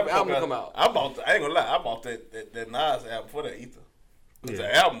for for the album come out. I ain't gonna lie, I bought that Nas album for that Ether. Because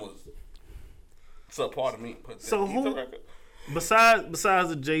the album was subpar to me. But So the who- Ether record, Besides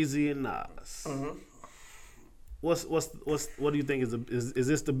the Jay-Z and Nas, Mm-hmm. what do you think is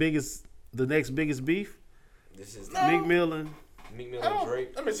this the next biggest beef? This is Meek Mill and Meek Mill I and don't,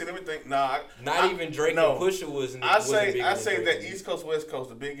 Drake. let me see, let me think. Nah, Not even Drake no. and Pusha was. I wasn't say bigger I than say Drake that and East Coast, West Coast,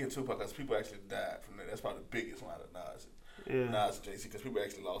 the Biggie and Tupac, because people actually died from that. That's probably the biggest one out of Nas. Nas and Jay-Z, because people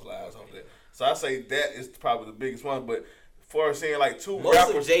actually lost lives off that. So I say that is probably the biggest one. But for saying like two Most of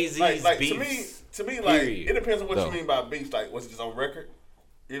rappers, Jay-Z's like beefs, to me, like period, it depends on what though. you mean by beefs. Like, was it just on record?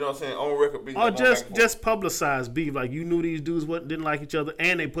 You know what I'm saying? On record beefs. or like, going back and forth. just publicized beef. Like you knew these dudes didn't like each other,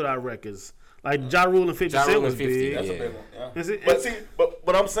 and they put out records. Like Ja Rule and 50 Ja Cent Rule was and 50, big. That's yeah. a big one. Yeah. Is it- But see, but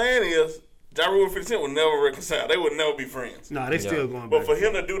what I'm saying is, Ja Rule and 50 Cent would never reconcile. They would never be friends. Nah, they still going But back. for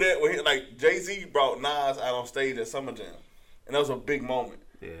him to do that, with him, like Jay-Z brought Nas out on stage at Summer Jam, and that was a big moment.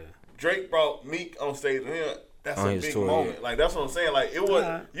 Yeah. Drake brought Meek on stage with him. That's On a his big tour, moment. yeah. Like that's what I'm saying. Like it was,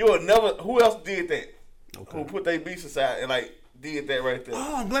 Alright. you would never. Who else did that? Okay. Who put their beefs aside and like did that right there?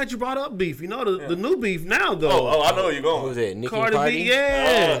 Oh, I'm glad you brought up beef. You know the new beef now though. Oh, I know where you're going. Who was that? Nicki Cardi Cardi? B,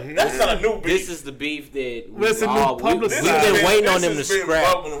 yeah. That's not a new beef. This is the beef that It's a new we've publicized- been waiting on them to This has been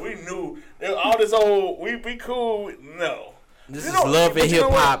scrap. bubbling. We knew all this old. We be cool. No. This You is know- love but and you know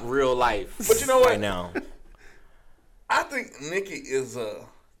hip what? hop, real life. But you know what? Right now, I think Nicki is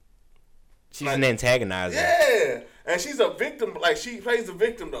she's an antagonizer. yeah, and she's a victim. Like she plays the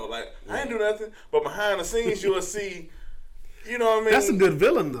victim though. Like I ain't do nothing, but behind the scenes you'll see. You know what I mean? That's a good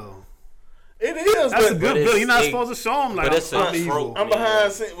villain though. It is. That's but a good it's- villain. You're not it- supposed to show him like but it's a I'm evil. trope. I'm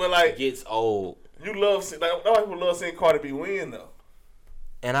behind scenes, but It like gets old, you love seeing, like a lot of people love seeing Cardi B win though.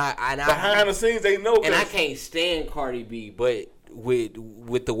 and I Behind the scenes, they know. and I 'cause- can't stand Cardi B, but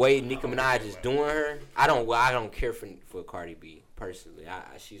with the way Nicki Minaj is doing her, I don't care for Cardi B personally.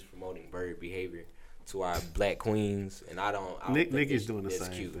 She's promoting bird behavior to our black queens, and I don't think Nicki's doing the that's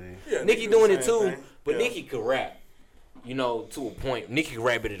same cute. thing. Yeah, Nicki do doing the it same too, thing. but Yeah. Nicki could rap, to a point. Nicki could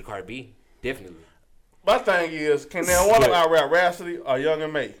rap better than Cardi B, definitely. My thing is, can now one of them out rap Rhapsody or Young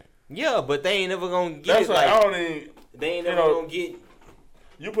and May? Yeah, but they ain't never gonna get That's it. like I Like, don't even. they ain't you never know, gonna get.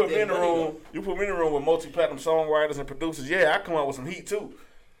 You put me Yeah, in the money room. You put me in the room with multi-platinum songwriters and producers. Yeah, I come out with some heat too.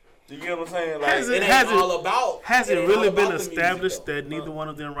 You get what I'm saying? Like, Has It ain't Has it- all about. Has it ain't really all been about the music, established though. that neither one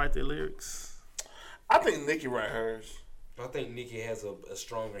of them write their lyrics? I think Nicki write hers. I think Nicki has a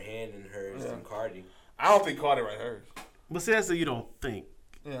stronger hand in hers than Cardi. I don't think Cardi write hers. But see, that's what you don't think.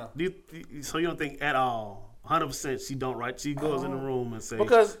 Yeah. So you don't think at all. 100% she don't write. She goes in the room and say,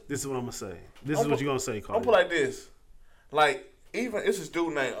 Because- this is what I'm going to say. This is what you're going to say, I'm Cardi. put like this. Like even it's this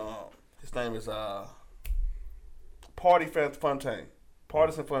dude named his name is Fontaine.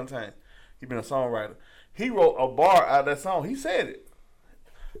 Partisan Fontaine. He been a songwriter. He wrote a bar out of that song. He said it.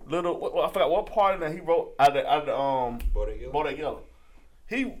 I forgot what part of that he wrote out of Bodak Yellow.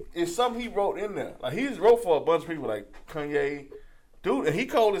 It's something he wrote in there. Like he just wrote for a bunch of people like Kanye, dude, and he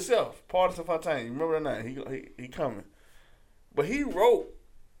called himself Partisan Fontaine. You remember that name? He coming, but he wrote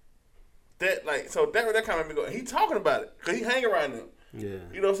that like so that kind of made me go. He talking about it because he hang around them. Yeah.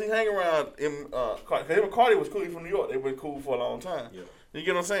 You know, so he hang around him. Cause him and Cardi was cool. He from New York. They been cool for a long time. Yeah. You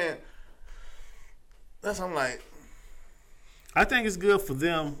get what I'm saying? I'm like, I think it's good for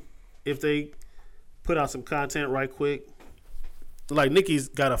them if they put out some content right quick. Like Nicki's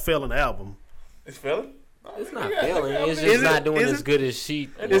got a failing album. it's failing. It's not Yeah, failing. I It's mean, just Is it- not doing is as it- good as she.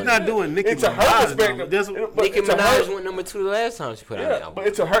 It's not doing Nicki It's a her Minaj. perspective. Though. But Nicki it's a her- Minaj went number 2 the last time she put out an Yeah, album. but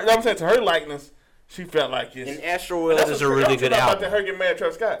it's to her. I'm saying to her likeness, she felt like it's. And Astro World is what's a really crazy good about that album. her getting mad at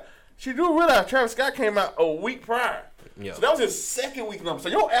Travis Scott. She do realize Travis Scott came out a week prior. Yeah. So that was his second week number. So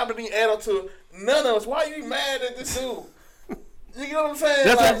your album didn't add up to none of us. Why are you mad at this dude? You know what I'm saying?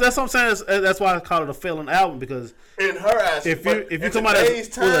 That's what I'm saying. That's why I call it a failing album because in her eyes. if but you in come out today's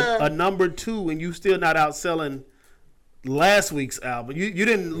with time, a number 2 and you still not outselling last week's album, you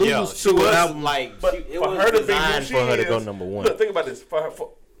didn't lose Yeah, to she an was album. like, but it for was her to be who designed she for her to go is- number 1. Look, think about this. For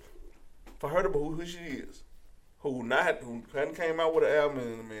her to be who she is, who hadn't came out with an album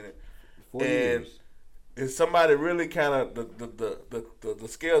in a minute, 4 and years. is somebody really kind of the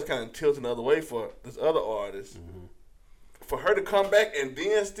scales kind of tilting the other way for this other artist. Mm-hmm. For her to come back and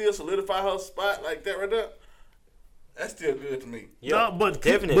then still solidify her spot like that right there, that's still good to me. Yeah, no, but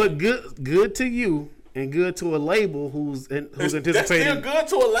definitely. but good to you and good to a label who's That's anticipating. still good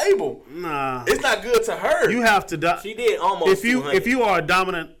to a label. Nah, It's not good to her. you have to. She did almost. If 200. you are a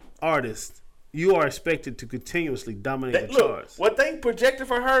dominant artist, you are expected to continuously dominate the Look, charts. what they projected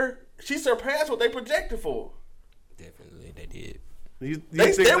for her, she surpassed what they projected for. Definitely, they did. You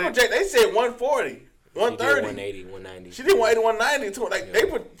They think still that- project. They said 140, She did 130. 180, 190. She did 180, 190 to it. Like they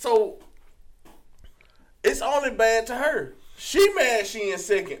put so. It's only bad to her. She mad she in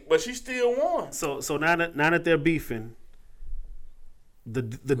second, but she still won. So now that they're beefing, the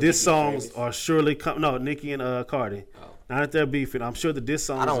diss Nicki songs Travis? are surely come. No, Nicki and Cardi. Oh. Now that they're beefing, I'm sure the diss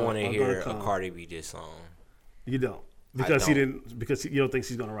songs. I don't want to hear a come. Cardi B diss song. You don't because she don't. didn't because you don't think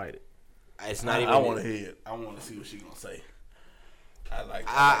she's gonna write it. It's not even. I want to hear it. I want to see what she gonna say. I like.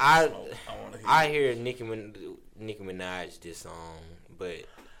 I want to hear. I hear Nicki Minaj diss song, but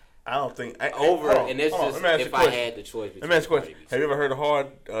I don't think over hold on, and it's hold on, just let me ask you if a I question. had the choice between Let me ask you a question. Cardi B Have you ever heard a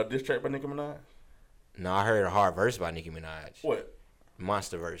hard diss track by Nicki Minaj? No, I heard a hard verse by Nicki Minaj. What?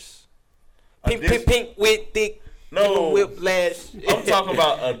 Monster verse. A Pink, diss- pink, pink with thick. No. Whiplash. I'm talking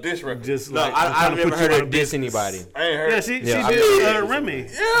about a diss record. Just No, like I've never heard her her diss anybody. I ain't heard. Yeah, she Yeah, I did mean- Remy.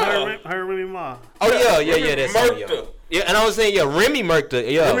 Yeah. her Remy Ma. Oh yeah, Remy that song. murked Yeah. her. Yeah, and I was saying Remy murked her.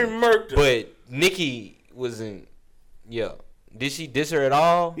 Yeah, Remy murked her. But Nicki wasn't. Yeah, did she diss her at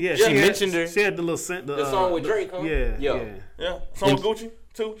all? Yeah, she had- mentioned her. She had the little The song with Drake, huh? Yeah, Yeah. Yeah. Song with Gucci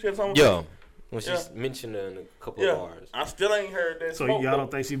too. She had a song with Yeah, Gucci. when she Yeah. mentioned her in a couple of Yeah. bars. I still ain't heard that. So smoke, y'all though.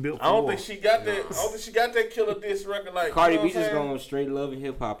 don't think she built? For I don't war? think she got that. I don't think she got that killer diss record like Cardi you know B what I'm just saying? going straight love and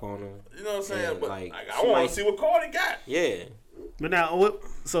hip hop on her. You know what I'm saying? and, But like, I she want might- to see what Cardi got. Yeah, But now, what?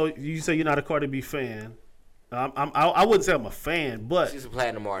 So you say you're not a Cardi B fan? I wouldn't say I'm a fan, but she's a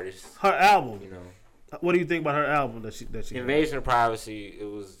platinum artist. her album. You know, What do you think about her album that she? Invasion of Privacy. It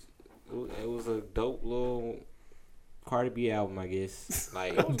was a dope little Cardi B album, I guess.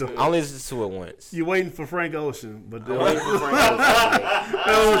 Like Dope. I only listened to it once. You waiting for Frank Ocean, but I'm waiting for Frank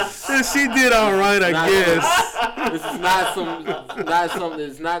Ocean. she did all right, I Not- guess. This is not something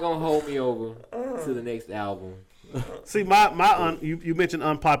that's not gonna hold me over to the next album. See, you mentioned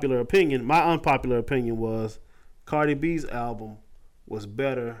unpopular opinion. My unpopular opinion was Cardi B's album was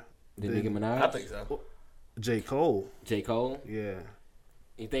better The than Nicki Minaj, I think so. J. Cole. J. Cole. Yeah,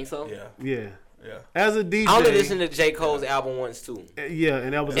 You think so? Yeah. yeah. Yeah. As a DJ, I only listened to J. Cole's album once too, yeah,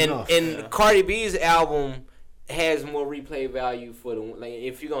 and that was and enough. and Cardi B's album has more replay value for the like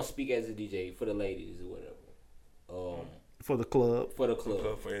if you're gonna speak as a DJ for the ladies or whatever, for the club, for the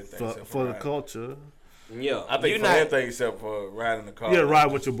club. For everything for, except for the riding. culture. Yeah, I think you're for not. everything except for riding the car. Yeah,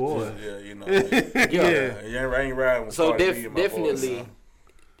 ride with your boy. Yeah, you know. Yeah. Yeah, I ain't riding with So Cardi B and my definitely, boys,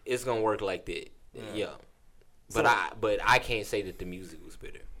 it's gonna work like that. Yeah, but I can't say that the music was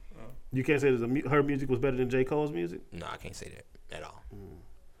better. You can't say that her music was better than J. Cole's music. No, I can't say that at all.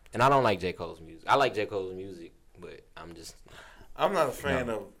 And I don't like J. Cole's music. I like J. Cole's music, but I'm not a fan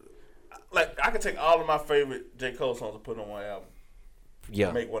of. Like, I could take all of my favorite J. Cole songs and put on one album.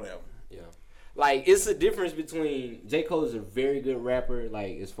 yeah, Make one album. yeah. Like it's a difference between J. Cole is a very good rapper,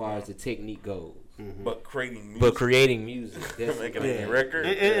 like as far as the technique goes, But creating music. but creating music, that's making Yeah. a record.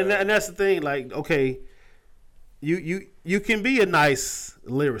 And that's the thing. Like, okay, you can be a nice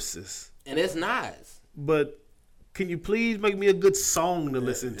lyricist, and it's nice. but can you please make me a good song to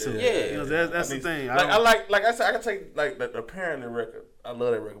listen to? yeah. You know, that's the thing. Like, I said, I can take like the Apparently record. I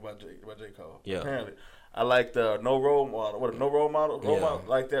love that record by J. Cole. Yeah. Apparently. I like the No Role Model. What, No Role Model? Yeah. Model?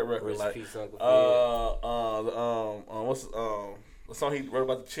 Like that record. Rest in Like, peace, Uncle what's the song he wrote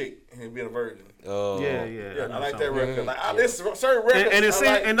about the chick and being a virgin? yeah. Yeah, know I like the that song. record. Like, I listen to certain records. And,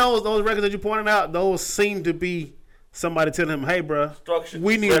 I like and those records that you pointed out, those seem to be somebody telling him, "Hey, bruh, Structure-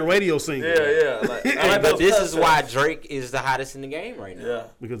 we need a radio single." Yeah. Like, I like But those this is concepts. why Drake is the hottest in the game right now. Yeah.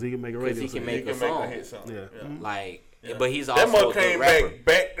 because he can make a 'Cause radio he can single. He make can a make song. a hit song. Yeah. Yeah. Like, Yeah. but he's That also mother a good came rapper.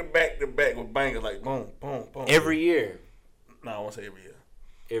 back to back with bangers like boom, boom, boom. Every year. No, I won't say every year.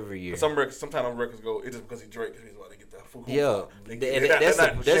 Every year. Some records, sometimes them records go. It's just because he Drake. He's why they get that full. Yeah. They, And they're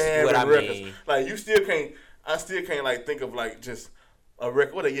not that's jamming what I records. mean. Like you still can't. I still can't like think of like just a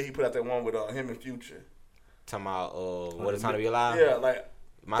record. What a year he put out that one with him and Future. Talking about What a Time to Be Alive. Yeah, like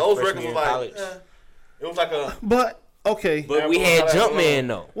My those freshman records year was in like. college. It was like a. But okay, But we Yeah, had but- Jumpman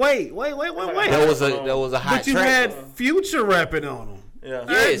though. wait. That was a hot But you track. had Future rapping on them. Yeah.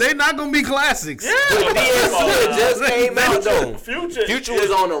 Yes. They're not gonna be classics. Yeah. DS2 just came out though. Future was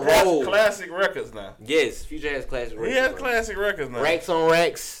on the has roll. classic records now. Yes, Future has classic He records. has bro. classic records now. Racks on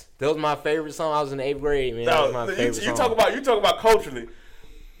Racks. That was my favorite song. I was in the 8th grade, man. That was my No, favorite you song. talk about culturally.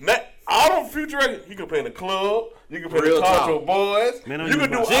 All them Future records, you can play in the club. You can play Real the Contra talk. Boys. Man, don't you use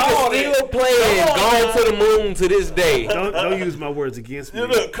can do my- Jigga all still that. playing Come on, Gone to the Moon to this day. Don't use my words against me. You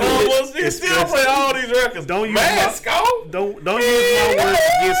look, Combos, you still play all these records. Don't use Masco. Don't use my words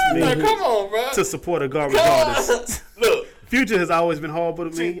against me Like, come on, bro. to support a garbage Come artist. on. Look. Future has always been horrible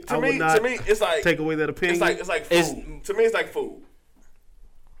to me. I would not to me, it's like take away that opinion. It's like food. To me, it's like food.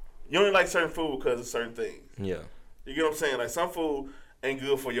 You only like certain food because of certain things. Yeah. You get what I'm saying? Like some food ain't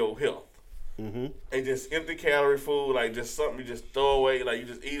good for your health. Mm-hmm. And just empty calorie food, like just something you just throw away, like you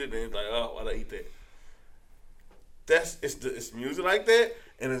just eat it and it's like, oh, why'd I eat that? It's music like that,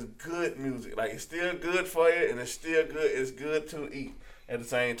 and it's good music. Like it's still good for you, and it's still good. It's good to eat at the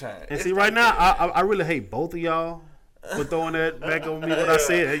same time. And see, right now, I really hate both of y'all for throwing that back on me. What I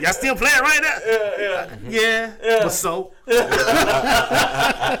said, y'all still playing right now? Yeah. Yeah. But so,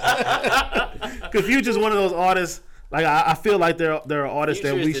 because Future's one of those artists. Like I feel like there are artists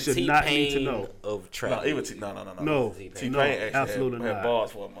that we should not need to know. Of trap. No, even No, T-Pain no, actually absolutely had not.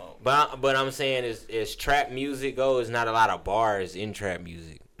 bars for a moment. But I'm saying is trap music goes not a lot of bars in trap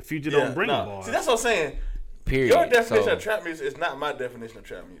music. Future don't bring bars. See, that's what I'm saying. Period. Your definition So, of trap music is not my definition of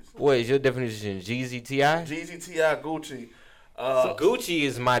trap music. what is your definition? Jeezy T.I.? Jeezy, T.I., Gucci. Gucci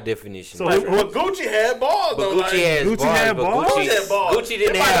is my definition. So But who- Gucci had bars but though. Gucci like, has Gucci bars. had but bars? Gucci had bars. Gucci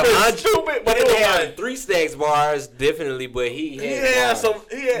didn't It might have been stupid, but he it didn't was have like 3 stacks bars definitely, but he had he had bars. some.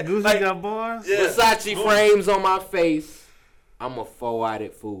 He had Gucci like, got bars. yeah. Versace Gucci- frames on my face. I'm a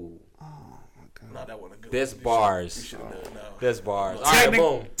 4-eyed fool. No, that wasn't a good. That's one. bars. You should have done no. That's bars. All right,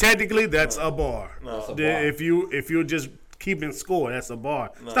 boom. Technically, that's a bar. No, that's a Then bar. if you're just keeping score, that's a bar.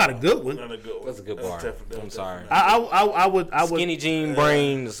 It's not a good one. Not a good one. That's a good bar. definitely- I'm sorry. I would. Skinny jean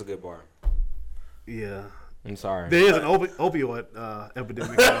brain. That's a good bar. Yeah. I'm sorry. There is an opioid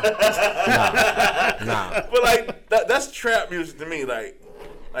epidemic. Nah. But like that's trap music to me. Like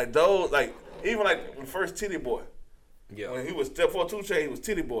those like even like when first Titty Boy. Yeah. When he was Step 4 2 Chainz, he was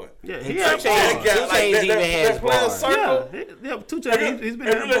Titty Boy. Yeah, And he Two had Chainz- bars. Two Chainz even has playing bars. circle. Yeah, 2 And Chainz. He's been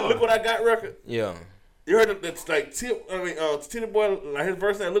and having look, bars. look what I got record. Yeah. You heard that's like Titty Boy, like his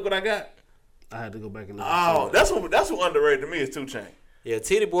verse saying, "Look what I got." I had to go back and look. Oh, that's what underrated to me is 2 Chainz. Yeah,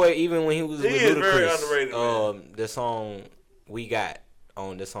 Titty Boy, even when he was He with is very Ludacris, underrated, the song We Got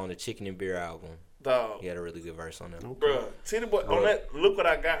on the Chicken and Beer album, Dog, he had a really good verse on that. bruh, Titty Boy on that "Look What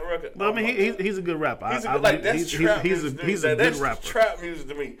I Got" record. But I mean, he's a good rapper. he's a good, like that's trap he's music. a good that's rapper. trap music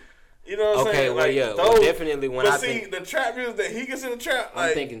to me. You know what I'm Okay, saying? well, Like, yeah, well, definitely when but I see, think- the trap music that he gets in the trap, I'm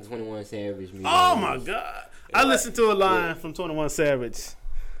like, thinking 21 Savage music. Oh my God! I listened to a line from 21 Savage.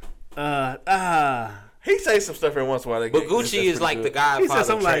 he say some stuff every once in a while. But Gucci is like the godfather of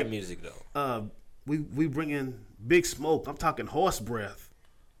something trap like- music, though. We bring in Big Smoke. I'm talking horse breath.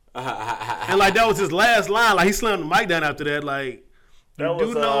 Uh, And like that was his last line. Like he slammed the mic down after that. Like that you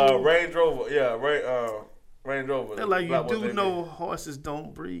was do know, Range Rover. Yeah, Range Rover. they're like you Black do Boy know horses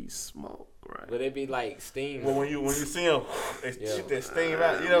don't breathe smoke, right? But it be like steam. Well, when you see him, they Yeah. shoot that steam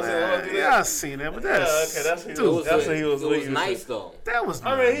out. You know what I'm saying? Yeah, I seen that, but that's okay, that's dude, that's what he was It was leading nice to. though. that was.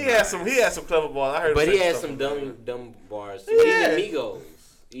 I mean, he had some clever balls. I heard. But him he say had stuff. some dumb bars. Too. Yeah. Even Migos,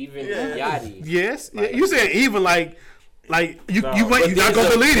 even Yeah. Yachty. Yes, you said even like you No, you might but you not these gonna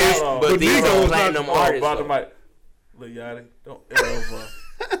are- believe this, no, no. but But these Migos are not- platinum Oh, artists. brought the though. mic. Lil Yachty, don't ever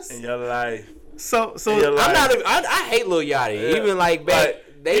in your life. So Yeah, like- I'm not. I hate Lil Yachty. Yeah. Even like back,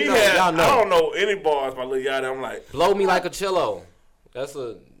 Like, they he know. had- Y'all know. I don't know any bars by Lil Yachty. I'm like, Blow me like a cello. That's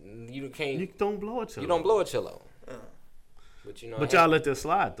a you can't. you don't blow it. You don't blow a cello. But you know. But y'all let that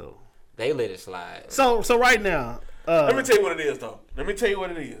slide though. they let it slide. So right now, let me tell you what it is, though. Let me tell you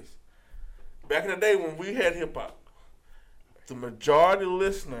what it is. Back in the day when we had hip hop, the majority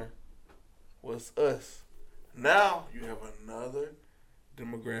listener was us. Now you have another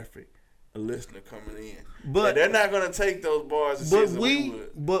demographic, a listener coming in, But- and they're not gonna take those bars as but serious as we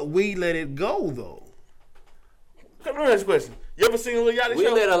would. we let it go though. Let me ask you a question. You ever seen a Lil Yachty We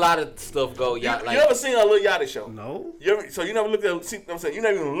show? let a lot of stuff go. you, Y'all you like ever seen a Lil Yachty show? No, So you never looked at? See, what I'm saying, you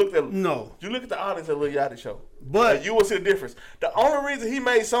never even looked at. no. You look at the audience of Lil Yachty show, But- like, you will see the difference. The only reason he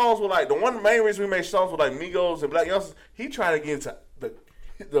made songs with like the main reason we made songs with like Migos and Black Youngsters, he tried to get into the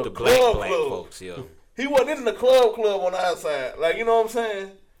black club folks. Yeah. He wasn't in the club on the outside. Like, you know what I'm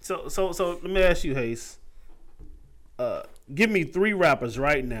saying? So let me ask you, Hayes. Give me 3 rappers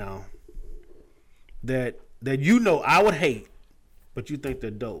right now that you know I would hate, but you think they're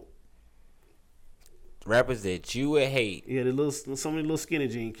dope. Rappers that you would hate. Yeah, the so many little skinny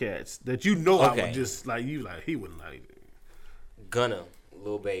jean cats that you know I Okay. would just like. You like he wouldn't like. Gunna,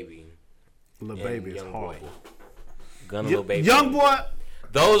 Lil Baby. Little And baby is Young Boy. horrible. Gunna, Lil Baby. Young boy.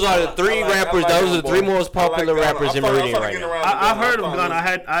 Those are the three rappers. Those are the three most popular rappers in Meridian right now. I've heard of Gunna.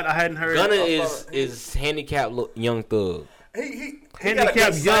 I hadn't heard. Gunna is handicapped Young Thug. He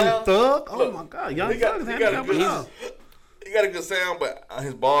handicapped Young Thug. Oh Look, my God, Young he got- Thug is he got a handicapped. good- now. He got a good sound, but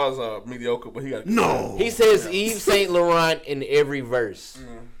his bars are mediocre. But he got a good No. sound. He says Yves Saint Laurent in every verse.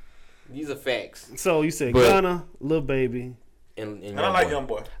 These are facts. So you said But- Gunna, Lil Baby, And And I like Young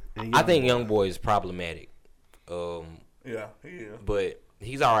Boy. and I think Boy. Young Boy is problematic. Yeah, he is. But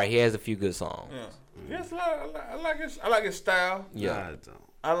he's all right. He has a few good songs. Yeah. Yes, I like his style. Yeah. I don't.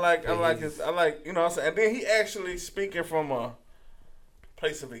 I like you know what I'm saying. And then he actually speaking from a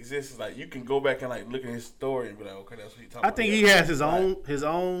place of existence. Like you can go back and like look at his story and be like, okay, that's what he talking I about. think Yeah. he has his Right.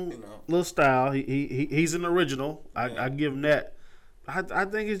 own You know. little style. He's an original. I give him that. I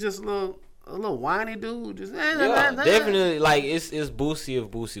think it's just a little whiny dude. Just Yeah, definitely. Like it's Boosie if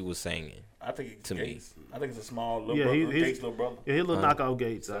Boosie was singing. I think it's To me. Gates. I think it's a small little Yeah, brother. he's Gates' little brother. Yeah, he's a little knockout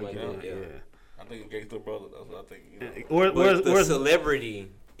Gates. I Something guess. like that, Yeah. I think it's Gates' little brother. That's what I think. You know. But the Where's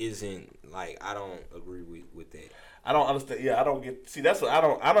celebrity isn't like I don't agree with that. I don't understand. Yeah, I don't get. See, that's what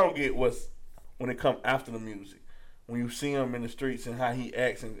I don't get. What's when it comes after the music, when you see him in the streets and how he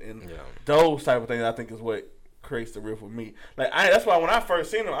acts and Yeah. those type of things. I think is what creates the riff with me. Like that's why when I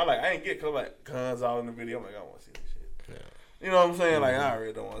first seen him, I ain't get because like guns all in the video. I'm like, I don't want to see this shit. Yeah. You know what I'm saying? Like I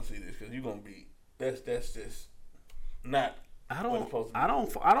really don't want to see this because you gonna be that's just not. I what it's supposed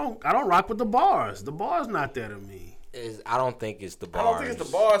to be. don't rock with the bars. The bars not there to me. I don't think it's the bars. I don't think it's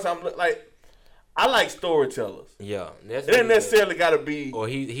the bars. I'm like. I like storytellers. Yeah, that's It ain't necessarily got to be. Or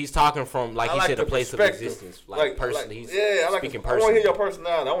he's talking from like I he like said a the place of perspective. existence, like personally. He's I like. speaking I want to personally. hear your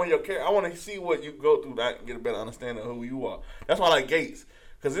personality. I want to hear your character. I want to see what you go through. That I can get a better understanding of who you are. That's why I like Gates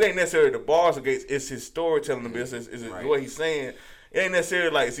because it ain't necessarily the bars of Gates. It's his storytelling. The business is Right. what he's saying. It ain't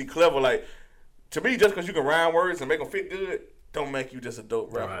necessarily like is he clever. Like to me, just because you can rhyme words and make them fit good, don't make you just a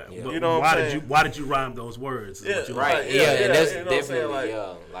dope rapper. Right. Yeah. But You know what why I'm did saying? you why did you rhyme those words? is Yeah, what you Right, like. yeah, and that's you know what I'm saying?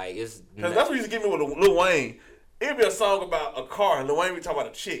 definitely like it's. Cause that's what used to get me with Lil Wayne. It'd be a song about a car, and Lil Wayne be talking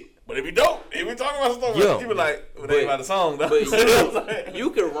about a chick. But it'd be dope. It'd be talking about stuff. Yeah. You be like, well, But- they ain't about the song, though. But You know what I'm saying? you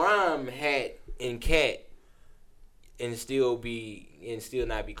can rhyme hat and cat and still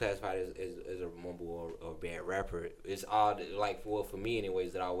not be classified as a mumble or bad rapper. It's all like for me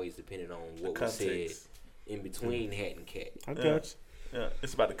anyways that always depended on what was said Context. in between hat and cat. I got Yeah. you. Yeah,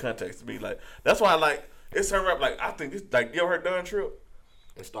 it's about the context to be like. That's why I like. It's her rap. Like I think this. Like you ever heard Dun Trip?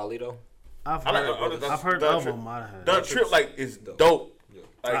 And Starlito. I've I like heard, Dun I've heard Trip. of them. I have. Dun Trip like is dope.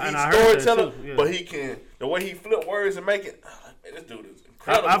 Like And he's I heard that storyteller, too, yeah. but he can the way he flip words and make it. Man, this dude is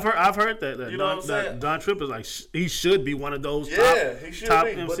incredible. I've heard that. You know what I'm saying? Don Tripp is like he should be one of those Yeah, he should top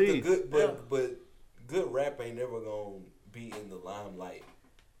be. MCs. But the but good rap ain't never gonna be in the limelight.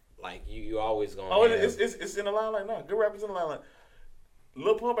 Like you always gonna. Oh, have, it's in the limelight now. Good rappers in the limelight.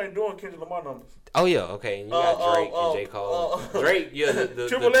 Lil Pump ain't doing Kendrick Lamar numbers. Oh yeah, okay. And you got Drake and J. Cole. Drake, yeah. The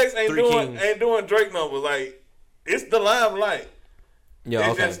Triple X ain't Three doing Kings. ain't doing Drake numbers. Like it's the limelight.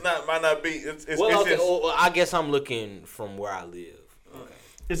 Yeah, It's okay. just might not be. It's Well, okay. just. Well, I guess I'm looking from where I live. Okay.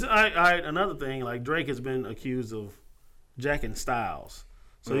 It's another thing. Like Drake has been accused of jacking styles.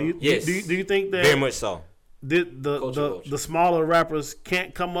 So Yes. do you think that Very much so. the smaller rappers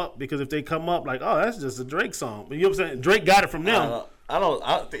can't come up because if they come up like, oh, that's just a Drake song. But you know what I'm saying? Drake got it from them. I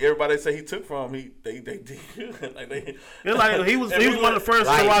don't think everybody say he took from they did like they. It's like he was one of the first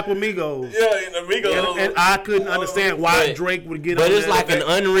to rock with Migos. Yeah, and the Migos. And I couldn't understand why But- Drake would get. But on it's that. like an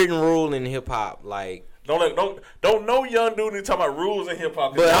unwritten rule in hip hop. Like, Don't no young dude need to talk about rules in hip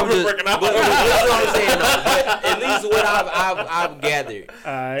hop. but I'm just, breaking out. but that's what I'm saying. Though. But at least what I've gathered,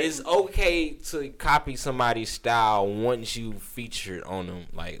 Alright. it's okay to copy somebody's style once you featured on them.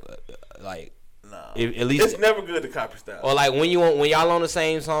 Like. At least It's never good to copy style. or like when y'all on the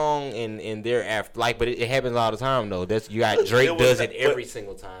same song and they're after like, but it happens all the time though. That's you got Drake It was does not- it every but-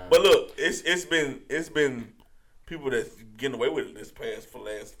 single time. But look, it's been people that's getting away with it this past for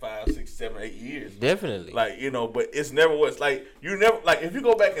the last 5, 6, 7, 8 years. Definitely. Like but it's never was like you never like if you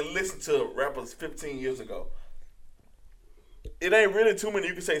go back and listen to rappers 15 years ago, it ain't really too many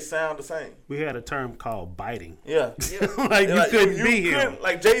you can say sound the same. we had a term called biting. Yeah. Like you couldn't be him. couldn't-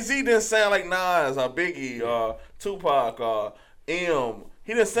 Like Jay-Z didn't sound like Nas or Biggie or Tupac or M.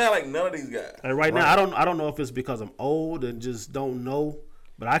 He didn't sound like none of these guys. Like right now, I don't know if it's because I'm old and just don't know,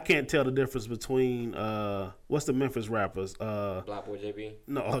 but I can't tell the difference between what's the Memphis rappers? Black Boy JB.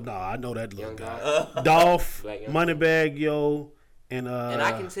 No, I know that little Young guy. Dolph. Dolph, Black Young- Moneybag Yo, and And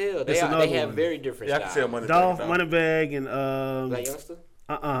I can tell it's another they have one. very different Yeah, I can styles. tell money. Dolph, Moneybag, and Black Youngster.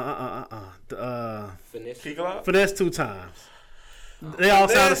 Finesse. Finesse. Keep it out. Finesse 2 times. They all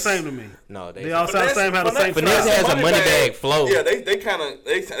sound the Finesse- same to me. No, They all sound the same. Have the same. Finesse flow. has a money bag flow. Yeah, they kind of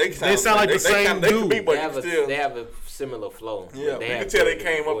they sound like the same kinda, they could be, dude. but They have, still, they have a similar flow. yeah. They You have can tell they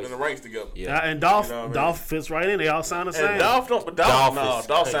different came up voices. in the ranks together. Yeah. And Dolph, You know what I mean? Dolph fits right in. They all sound the same. And Dolph don't, but Dolph Dolph is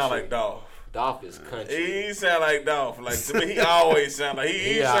Dolph sound country. like Dolph. Dolph is country. He sound like Dolph. Like to me, he always sound like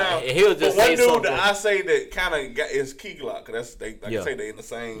he Yeah, sound. he'll just but one say dude something. that I say that kind of got is Key Glock. Cause that's they. Like Yeah. I say they in the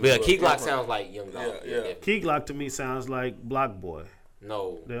same. Yeah, little Key Glock imprint. sounds like Young Dolph. Yeah. Key Glock to me sounds like Block Boy.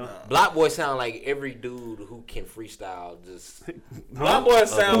 No. Yeah. Block Boy sound like every dude who can freestyle just My boy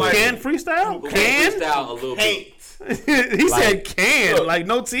sound Who like can freestyle? who Can? freestyle a little bit. paint. He said can, look. like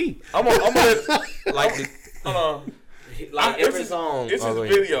no T. I'm gonna let. Like the, Hold on. like This every is- song. This Oh, is go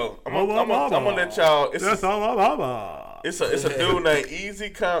ahead. video. I'm gonna let y'all. That's all. It's a dude named Easy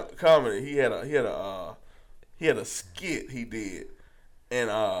Comedy. He had a skit he did, and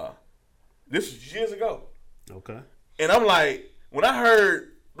this was years ago. Okay. And I'm like, when I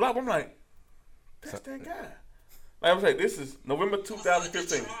heard Block, I'm like, that's that guy. Like I'm saying, this is November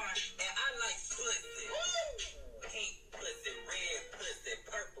 2015.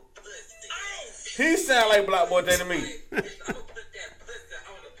 He sound like Block Boy J to me.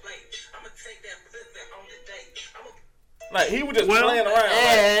 Like he was just Well, playing around.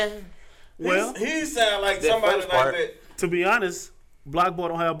 And Well, he sound like The somebody first like part- that. to be honest, Block Boy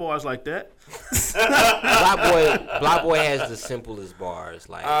don't have bars like that. Block Boy has the simplest bars.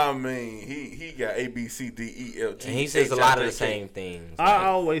 Like I mean, he got A B C D E F G. and he says a lot of the HIJK. same things. I Like,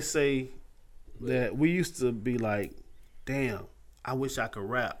 always say that we used to be like, damn, I wish I could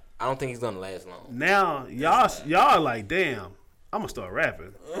rap. I don't think he's gonna last long. Now y'all like, damn, I'm gonna start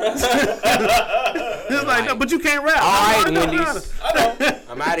rapping. It's like, no, but you can't rap. All right, No, no, no, Wendy's. no.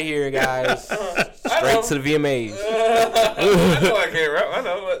 I'm out of here, guys. Straight to the VMAs. I know I can't rap. I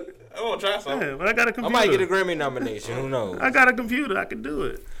know, but I'm gonna try something. Yeah, but I got a I computer. might get a Grammy nomination. Who knows? I got a computer. I can do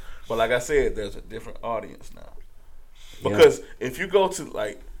it. But like I said, there's a different audience now. Because if you go to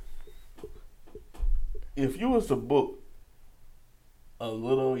like, if you was to book a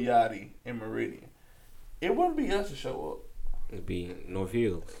Little Yachty in Meridian, it wouldn't be us to show It'd be North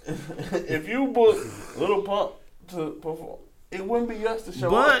Hills. up. If you book Little Pump to perform, it wouldn't be us to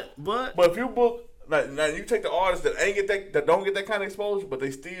show up. But But if you book, like, now you take the artists that don't get that kind of exposure, but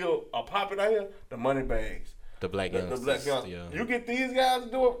they still are popping out here, the money bags, The Black the Youngsters. black guys. Yeah. You get these guys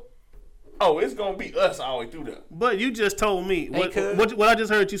to do it. Oh, it's gonna be us all the way through there. But you just told me cuz. what I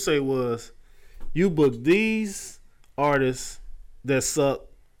just heard you say was you booked these artists that suck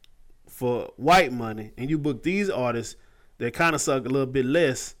for white money, and you booked these artists that kind of suck a little bit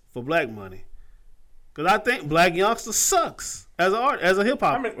less for black money. Cause I think Black Youngster sucks as a hip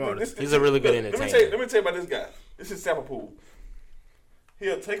hop artist. He's a really good Let me entertainer. tell you about this guy. This is Sample Pool.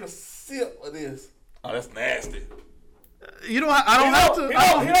 He'll take a sip of this. Oh, that's nasty. You know, I don't have to.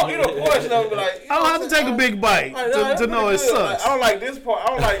 He don't portion of it, like, I don't have to take a big bite to know it sucks. Like, I don't like this part. I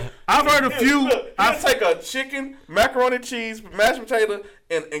don't like. I've heard a few. He'll take a chicken, macaroni, cheese, mashed potato,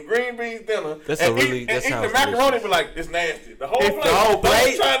 and green beans dinner. That's and a really- eat, that and eat the sounds macaroni. delicious. Be like, it's nasty. The whole If plate. the whole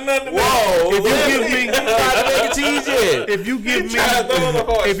plate? Don't try nothing. Whoa! If you give me, Try to make it cheese yet. if you give me, tried to throw on the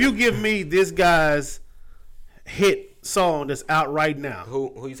horse. if you give me this guy's hit song that's out right now,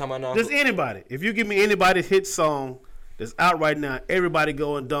 Who you talking about now? just anybody. If you give me anybody's hit song that's out right now, everybody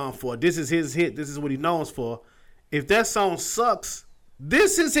going dumb for it. This is his hit. This is what he knows for. If that song sucks,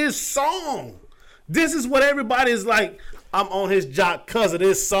 this is his song. This is what everybody is like. I'm on his jock because of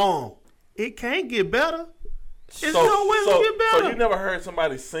this song. It can't get better. There's no way it'll get better. So you never heard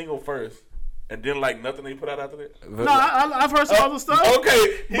somebody single first and didn't like nothing they put out after that? No, I've heard some other stuff.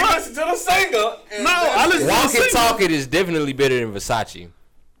 Okay, he But- listened to the singer. And No, I listen to the Walk and singer. Talk It is definitely better than Versace.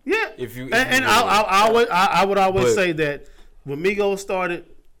 Yeah, If you- and I would always But- say that when Migos started,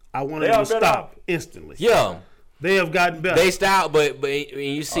 I wanted They them are to better. stop instantly. Yeah. They have gotten better. They stopped, but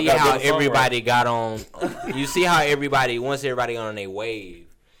you see got how better songwriting. everybody got on. You see how once everybody got on their wave,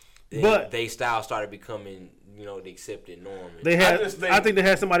 then But- they style started becoming the accepted norm. They had, I just think- I think they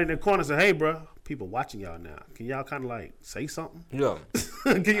had somebody in the corner say, "Hey, bro, people watching y'all now. Can y'all kind of like say something? Yeah.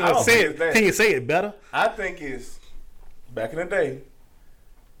 Can you I don't say think it? it's that. Can you say it better?" I think it's back in the day.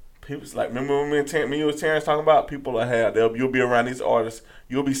 People's like, remember when me and Terrence talking about people that have you'll be around these artists,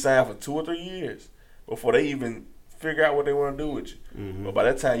 you'll be signed for 2 or 3 years before they even figure out what they want to do with you. Mm-hmm. But by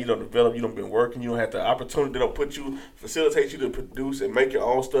that time you don't develop, you don't been working, you don't have the opportunity, they don't facilitate you to produce and make your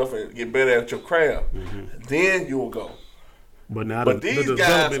own stuff and get better at your craft. Mm-hmm. Then you'll go. But now But the these guys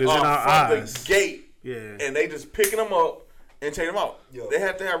development is in our are from eyes. the gate. Yeah. And they just picking them up and taking them out. They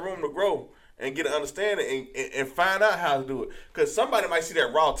have to have room to grow and get an understanding and find out how to do it. Because somebody might see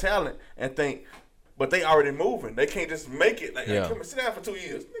that raw talent and think, but they already moving. They can't just make it. Like, Yeah. come and sit down for 2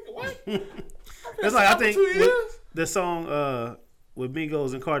 years, nigga. What? It's like I think 2 years. the song with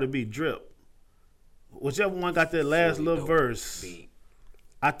Migos and Cardi B, Drip. Whichever one got that last Really little dope verse, beat.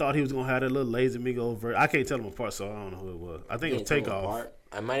 I thought he was gonna have that little lazy Migos verse. I can't tell them apart, so I don't know who it was. I think it was Takeoff.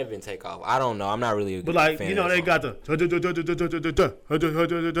 I might have been Takeoff. I don't know. I'm not really a But like fan you know, of they that got song. the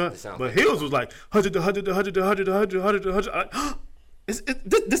sounds but like Hills was like 100.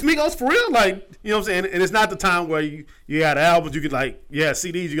 This Migos for real? Like, you know what I'm saying? And it's not the time where you had albums, you could like,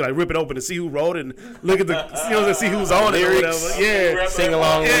 CDs, you could like rip it open and see who wrote it and look at the, you know, and see who's on it or Lyrics. whatever. Yeah. Sing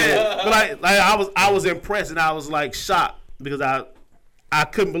along. Yeah. But like I was impressed and I was like shocked because I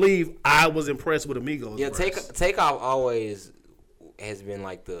couldn't believe I was impressed with Amigos. Yeah, verse. Takeoff always has been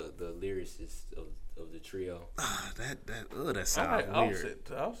like the lyricist of the trio. That sounds weird.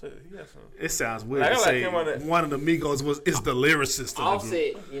 Offset, he got some. It sounds weird Like, to I like say him on that. one of the Migos is the lyricist of the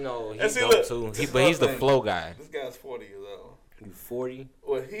group. Offset, you know, And he's see, dope look, too. this But he's the thing. flow guy. This guy's 40 years old. You 40?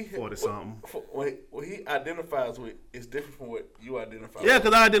 What he 40-something. What he identifies with is different from what you identify. Yeah, with.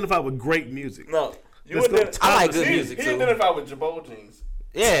 because I identify with great music. No, you Let's go. identify. I like good music, He too. identify with Jabot jeans.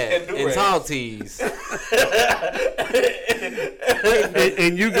 Yeah, And and do-rags. tall tees.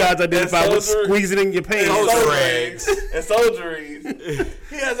 And you guys identify with soldier- squeezing in your pants. Soldier Soldier rags. and soldieries.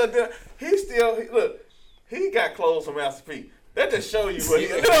 He has look. He got clothes from Master P. That just show you what he.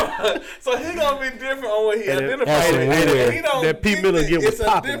 So he gonna be different on what he And identifies that's with. weird. And he don't That P. think Miller get was it's a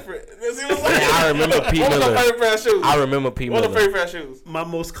popping. different. You see what I'm saying? I remember P. What was Miller. my favorite pair of shoes? I remember P. What Miller. the favorite pair of shoes? My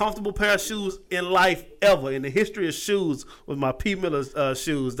most comfortable pair of shoes in life ever in the history of shoes was my P. Miller's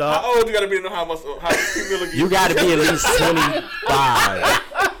shoes, dog. How old you gotta be to know how P. Miller get? You got to be at least 25.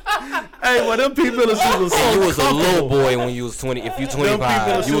 Hey, well, them P. Miller shoes was so And you was a little comfortable. boy when you was 20. If you Them P. Miller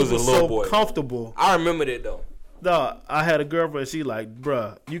 25, you shoes was a little so boy. comfortable. I remember that though. Dog, I had a girlfriend. She like,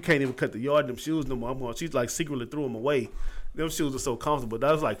 bruh, you can't even cut the yard in them shoes no more. She's like secretly threw them away. Them shoes are so comfortable.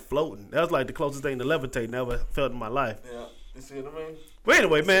 That was like floating. That was like the closest thing to levitating I ever felt in my life. Yeah, you see what I mean? But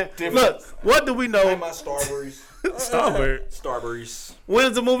anyway, man, Different. look, what do we know? My Starburys. Starbird. Starburys.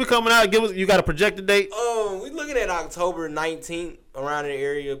 When's the movie coming out? Give us. You got a projected date? We looking at October 19th around the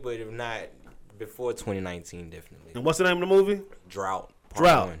area, but if not before 2019, definitely. And what's the name of the movie? Drought. Part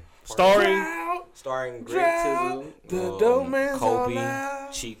Drought. one. Starring. Starring Greg Tizzle, The dope man's Kobe, all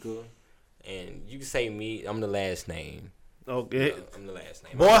out. Chica, and you can say me. I'm the last name. Okay. I'm the last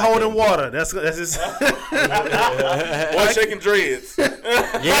name. Boy holding water. That's his. Boy shaking dreads.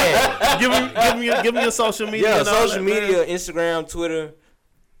 Yeah. give me your social media. Yeah, and all social that, man. media, Instagram, Twitter.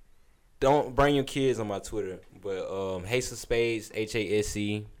 Don't bring your kids on my Twitter, but Haste of Spades,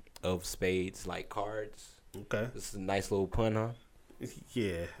 HASE of Spades, like cards. Okay. This is a nice little pun, huh?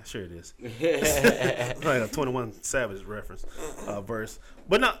 Yeah, sure it is. It's like a 21 Savage reference verse.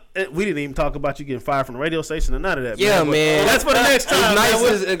 But no, we didn't even talk about you getting fired from the radio station or none of that. Yeah, man. That's for the next time. It's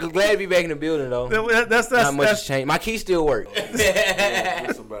man. nice. Glad to be back in the building, though. That's Not much has changed. My key still work.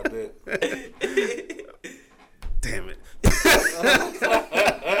 What's about that? Damn it.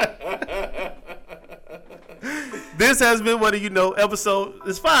 This has been What Do You Know? Episode,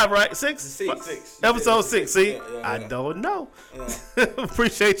 it's 5, right? 6? Six. Episode 6. See, Yeah. I don't know.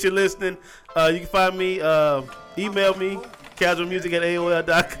 Appreciate you listening. You can find me, email me,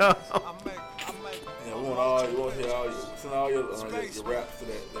 casualmusic@aol.com. Yeah, we want to hear all send all your raps to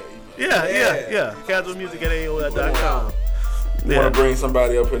that email. Yeah. Casualmusic@aol.com. We want to bring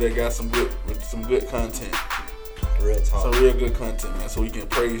somebody up here that got some good content. Real talk. Some real good content, man. So we can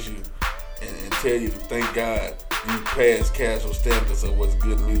praise you and tell you, thank God you passed casual standards of what's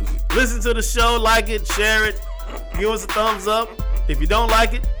good music. Listen to the show, like it, share it, give us a thumbs up. If you don't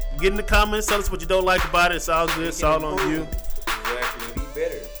like it, get in the comments, tell us what you don't like about it. It's all good, it's all on you. Exactly. Be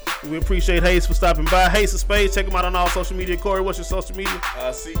better. We appreciate Hayes for stopping by. Hayes of Spades, check him out on all social media. Corey, what's your social media?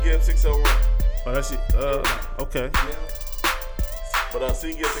 CGib601. Oh, that's it. Okay. But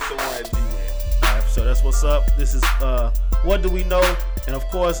CGib601@gmail. Alright, so that's what's up. This is What Do We Know? And of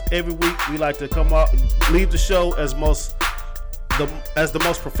course, every week we like to come out, leave the show as the most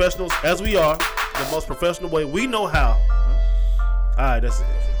professionals as we are, the most professional way we know how. Alright, that's it.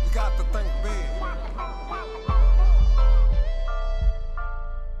 You got to think big.